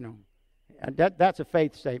 you know, that's a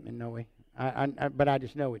faith statement, Noe. But I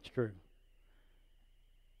just know it's true.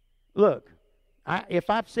 Look, if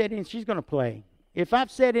I've said anything, she's going to play. If I've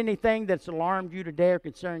said anything that's alarmed you today or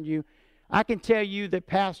concerned you, I can tell you that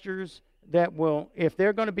pastors that will, if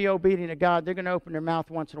they're going to be obedient to God, they're going to open their mouth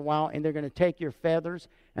once in a while, and they're going to take your feathers,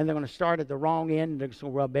 and they're going to start at the wrong end, and they're just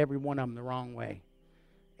going to rub every one of them the wrong way.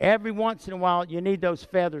 Every once in a while, you need those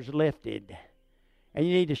feathers lifted, and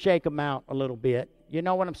you need to shake them out a little bit. You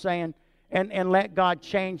know what I'm saying? And let God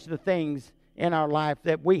change the things in our life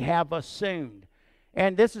that we have assumed.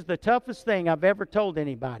 And this is the toughest thing I've ever told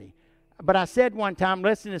anybody. But I said one time,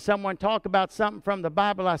 listening to someone talk about something from the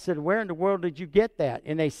Bible, I said, where in the world did you get that?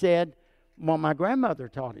 And they said, well, my grandmother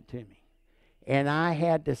taught it to me. And I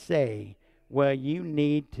had to say, well, you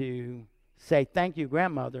need to say, thank you,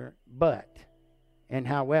 grandmother, but, and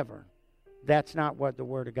however, that's not what the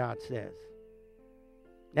Word of God says.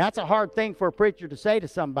 Now, that's a hard thing for a preacher to say to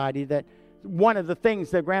somebody, that one of the things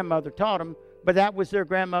their grandmother taught them, but that was their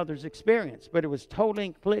grandmother's experience. But it was totally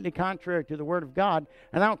and completely contrary to the Word of God.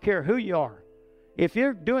 And I don't care who you are. If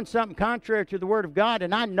you're doing something contrary to the Word of God,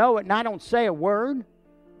 and I know it and I don't say a word,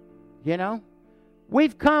 you know,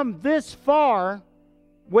 we've come this far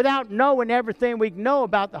without knowing everything we know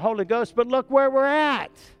about the Holy Ghost, but look where we're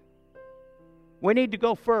at. We need to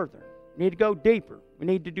go further. We need to go deeper. We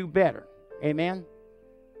need to do better. Amen?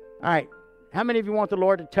 All right. How many of you want the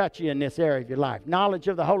Lord to touch you in this area of your life? Knowledge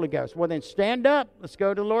of the Holy Ghost. Well, then stand up. Let's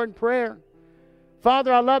go to the Lord in prayer.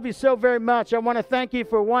 Father, I love you so very much. I want to thank you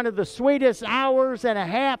for one of the sweetest hours and a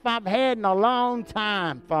half I've had in a long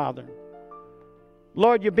time, Father.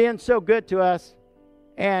 Lord, you've been so good to us.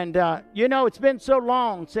 And, you know, it's been so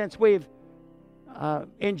long since we've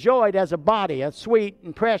enjoyed as a body a sweet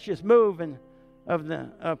and precious move of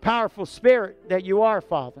the powerful Spirit that you are,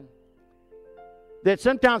 Father. That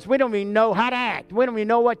sometimes we don't even know how to act. We don't even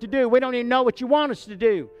know what to do. We don't even know what you want us to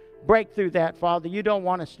do. Break through that, Father. You don't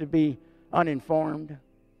want us to be uninformed.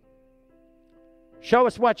 Show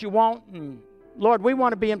us what you want. And Lord, we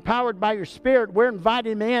want to be empowered by your Spirit. We're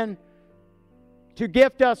inviting Him in to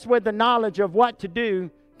gift us with the knowledge of what to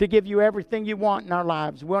do to give you everything you want in our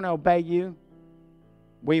lives. We want to obey you.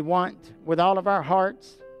 We want, with all of our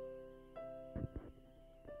hearts,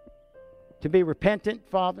 to be repentant,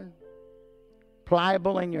 Father.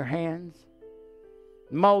 Pliable in your hands.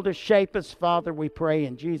 Mold us, shape us, Father, we pray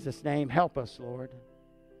in Jesus' name. Help us, Lord.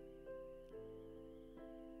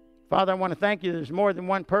 Father, I want to thank you. There's more than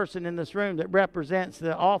one person in this room that represents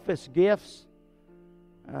the office gifts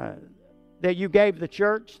that you gave the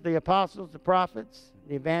church, the apostles, the prophets,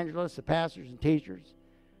 the evangelists, the pastors, and teachers.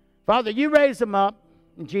 Father, you raise them up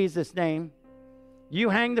in Jesus' name. You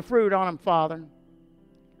hang the fruit on them, Father.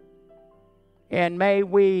 And may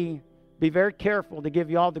we be very careful to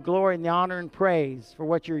give you all the glory and the honor and praise for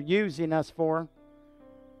what you're using us for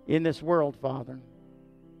in this world, Father.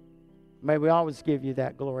 May we always give you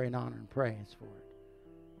that glory and honor and praise for it.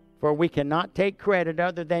 For we cannot take credit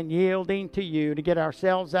other than yielding to you to get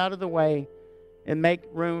ourselves out of the way and make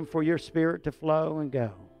room for your Spirit to flow and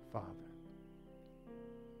go, Father.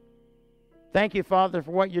 Thank you, Father,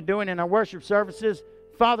 for what you're doing in our worship services.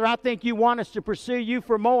 Father, I think you want us to pursue you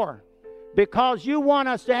for more, because you want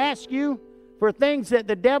us to ask you for things that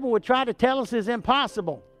the devil would try to tell us is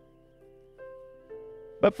impossible.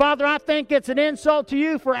 But Father, I think it's an insult to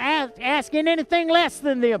you for asking anything less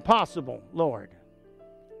than the impossible, Lord.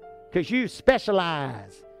 Because you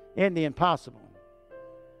specialize in the impossible.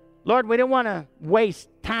 Lord, we don't want to waste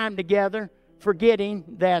time together forgetting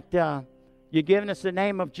that you've given us the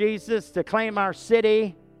name of Jesus to claim our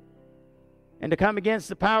city and to come against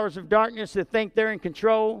the powers of darkness that think they're in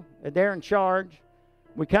control, that they're in charge.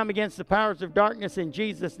 We come against the powers of darkness in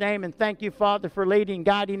Jesus' name, and thank you, Father, for leading,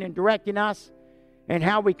 guiding, and directing us and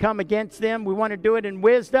how we come against them. We want to do it in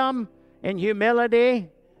wisdom, in humility,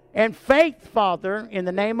 and faith, Father, in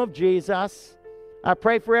the name of Jesus. I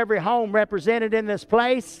pray for every home represented in this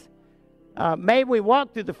place. May we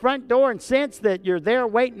walk through the front door and sense that you're there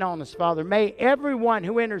waiting on us, Father. May everyone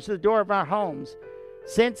who enters the door of our homes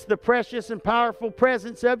sense the precious and powerful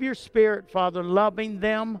presence of your Spirit, Father, loving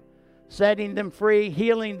them, setting them free,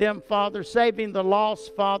 healing them, Father, saving the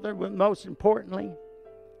lost, Father, but most importantly,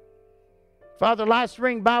 Father, Life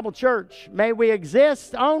Spring Bible Church, may we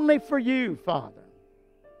exist only for you, Father.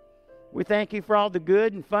 We thank you for all the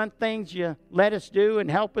good and fun things you let us do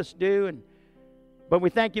and help us do. But we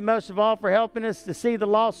thank you most of all for helping us to see the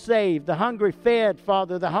lost saved, the hungry fed,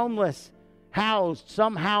 Father, the homeless housed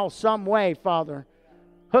somehow, some way, Father.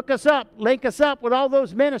 Hook us up, link us up with all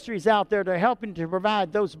those ministries out there that are helping to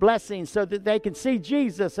provide those blessings so that they can see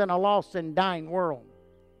Jesus in a lost and dying world.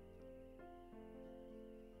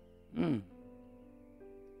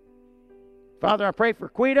 Father, I pray for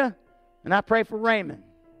Quita and I pray for Raymond.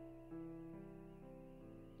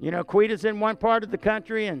 You know, Quita's in one part of the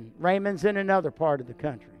country and Raymond's in another part of the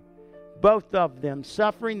country. both of them,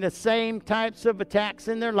 suffering the same types of attacks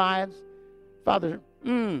in their lives. Father,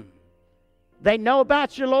 they know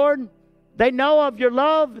about you, Lord. They know of your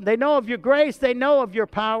love. They know of your grace. They know of your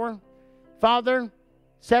power. Father,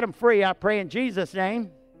 set them free, I pray in Jesus'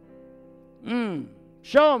 name.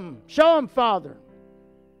 Show them, Father,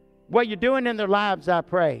 what you're doing in their lives, I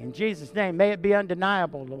pray. In Jesus' name, may it be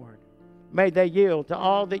undeniable, Lord. May they yield to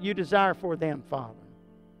all that you desire for them, Father.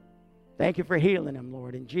 Thank you for healing them,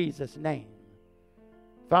 Lord, in Jesus' name.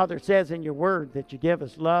 Father, it says in your word that you give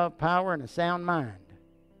us love, power, and a sound mind.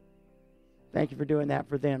 Thank you for doing that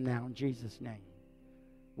for them now, in Jesus' name.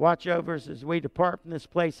 Watch over us as we depart from this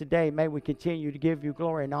place today. May we continue to give you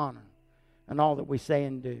glory and honor in all that we say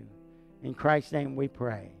and do. In Christ's name we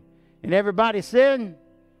pray. And everybody said,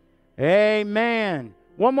 amen.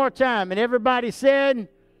 One more time. And everybody said,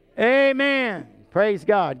 amen. Praise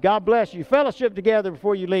God. God bless you. Fellowship together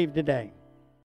before you leave today.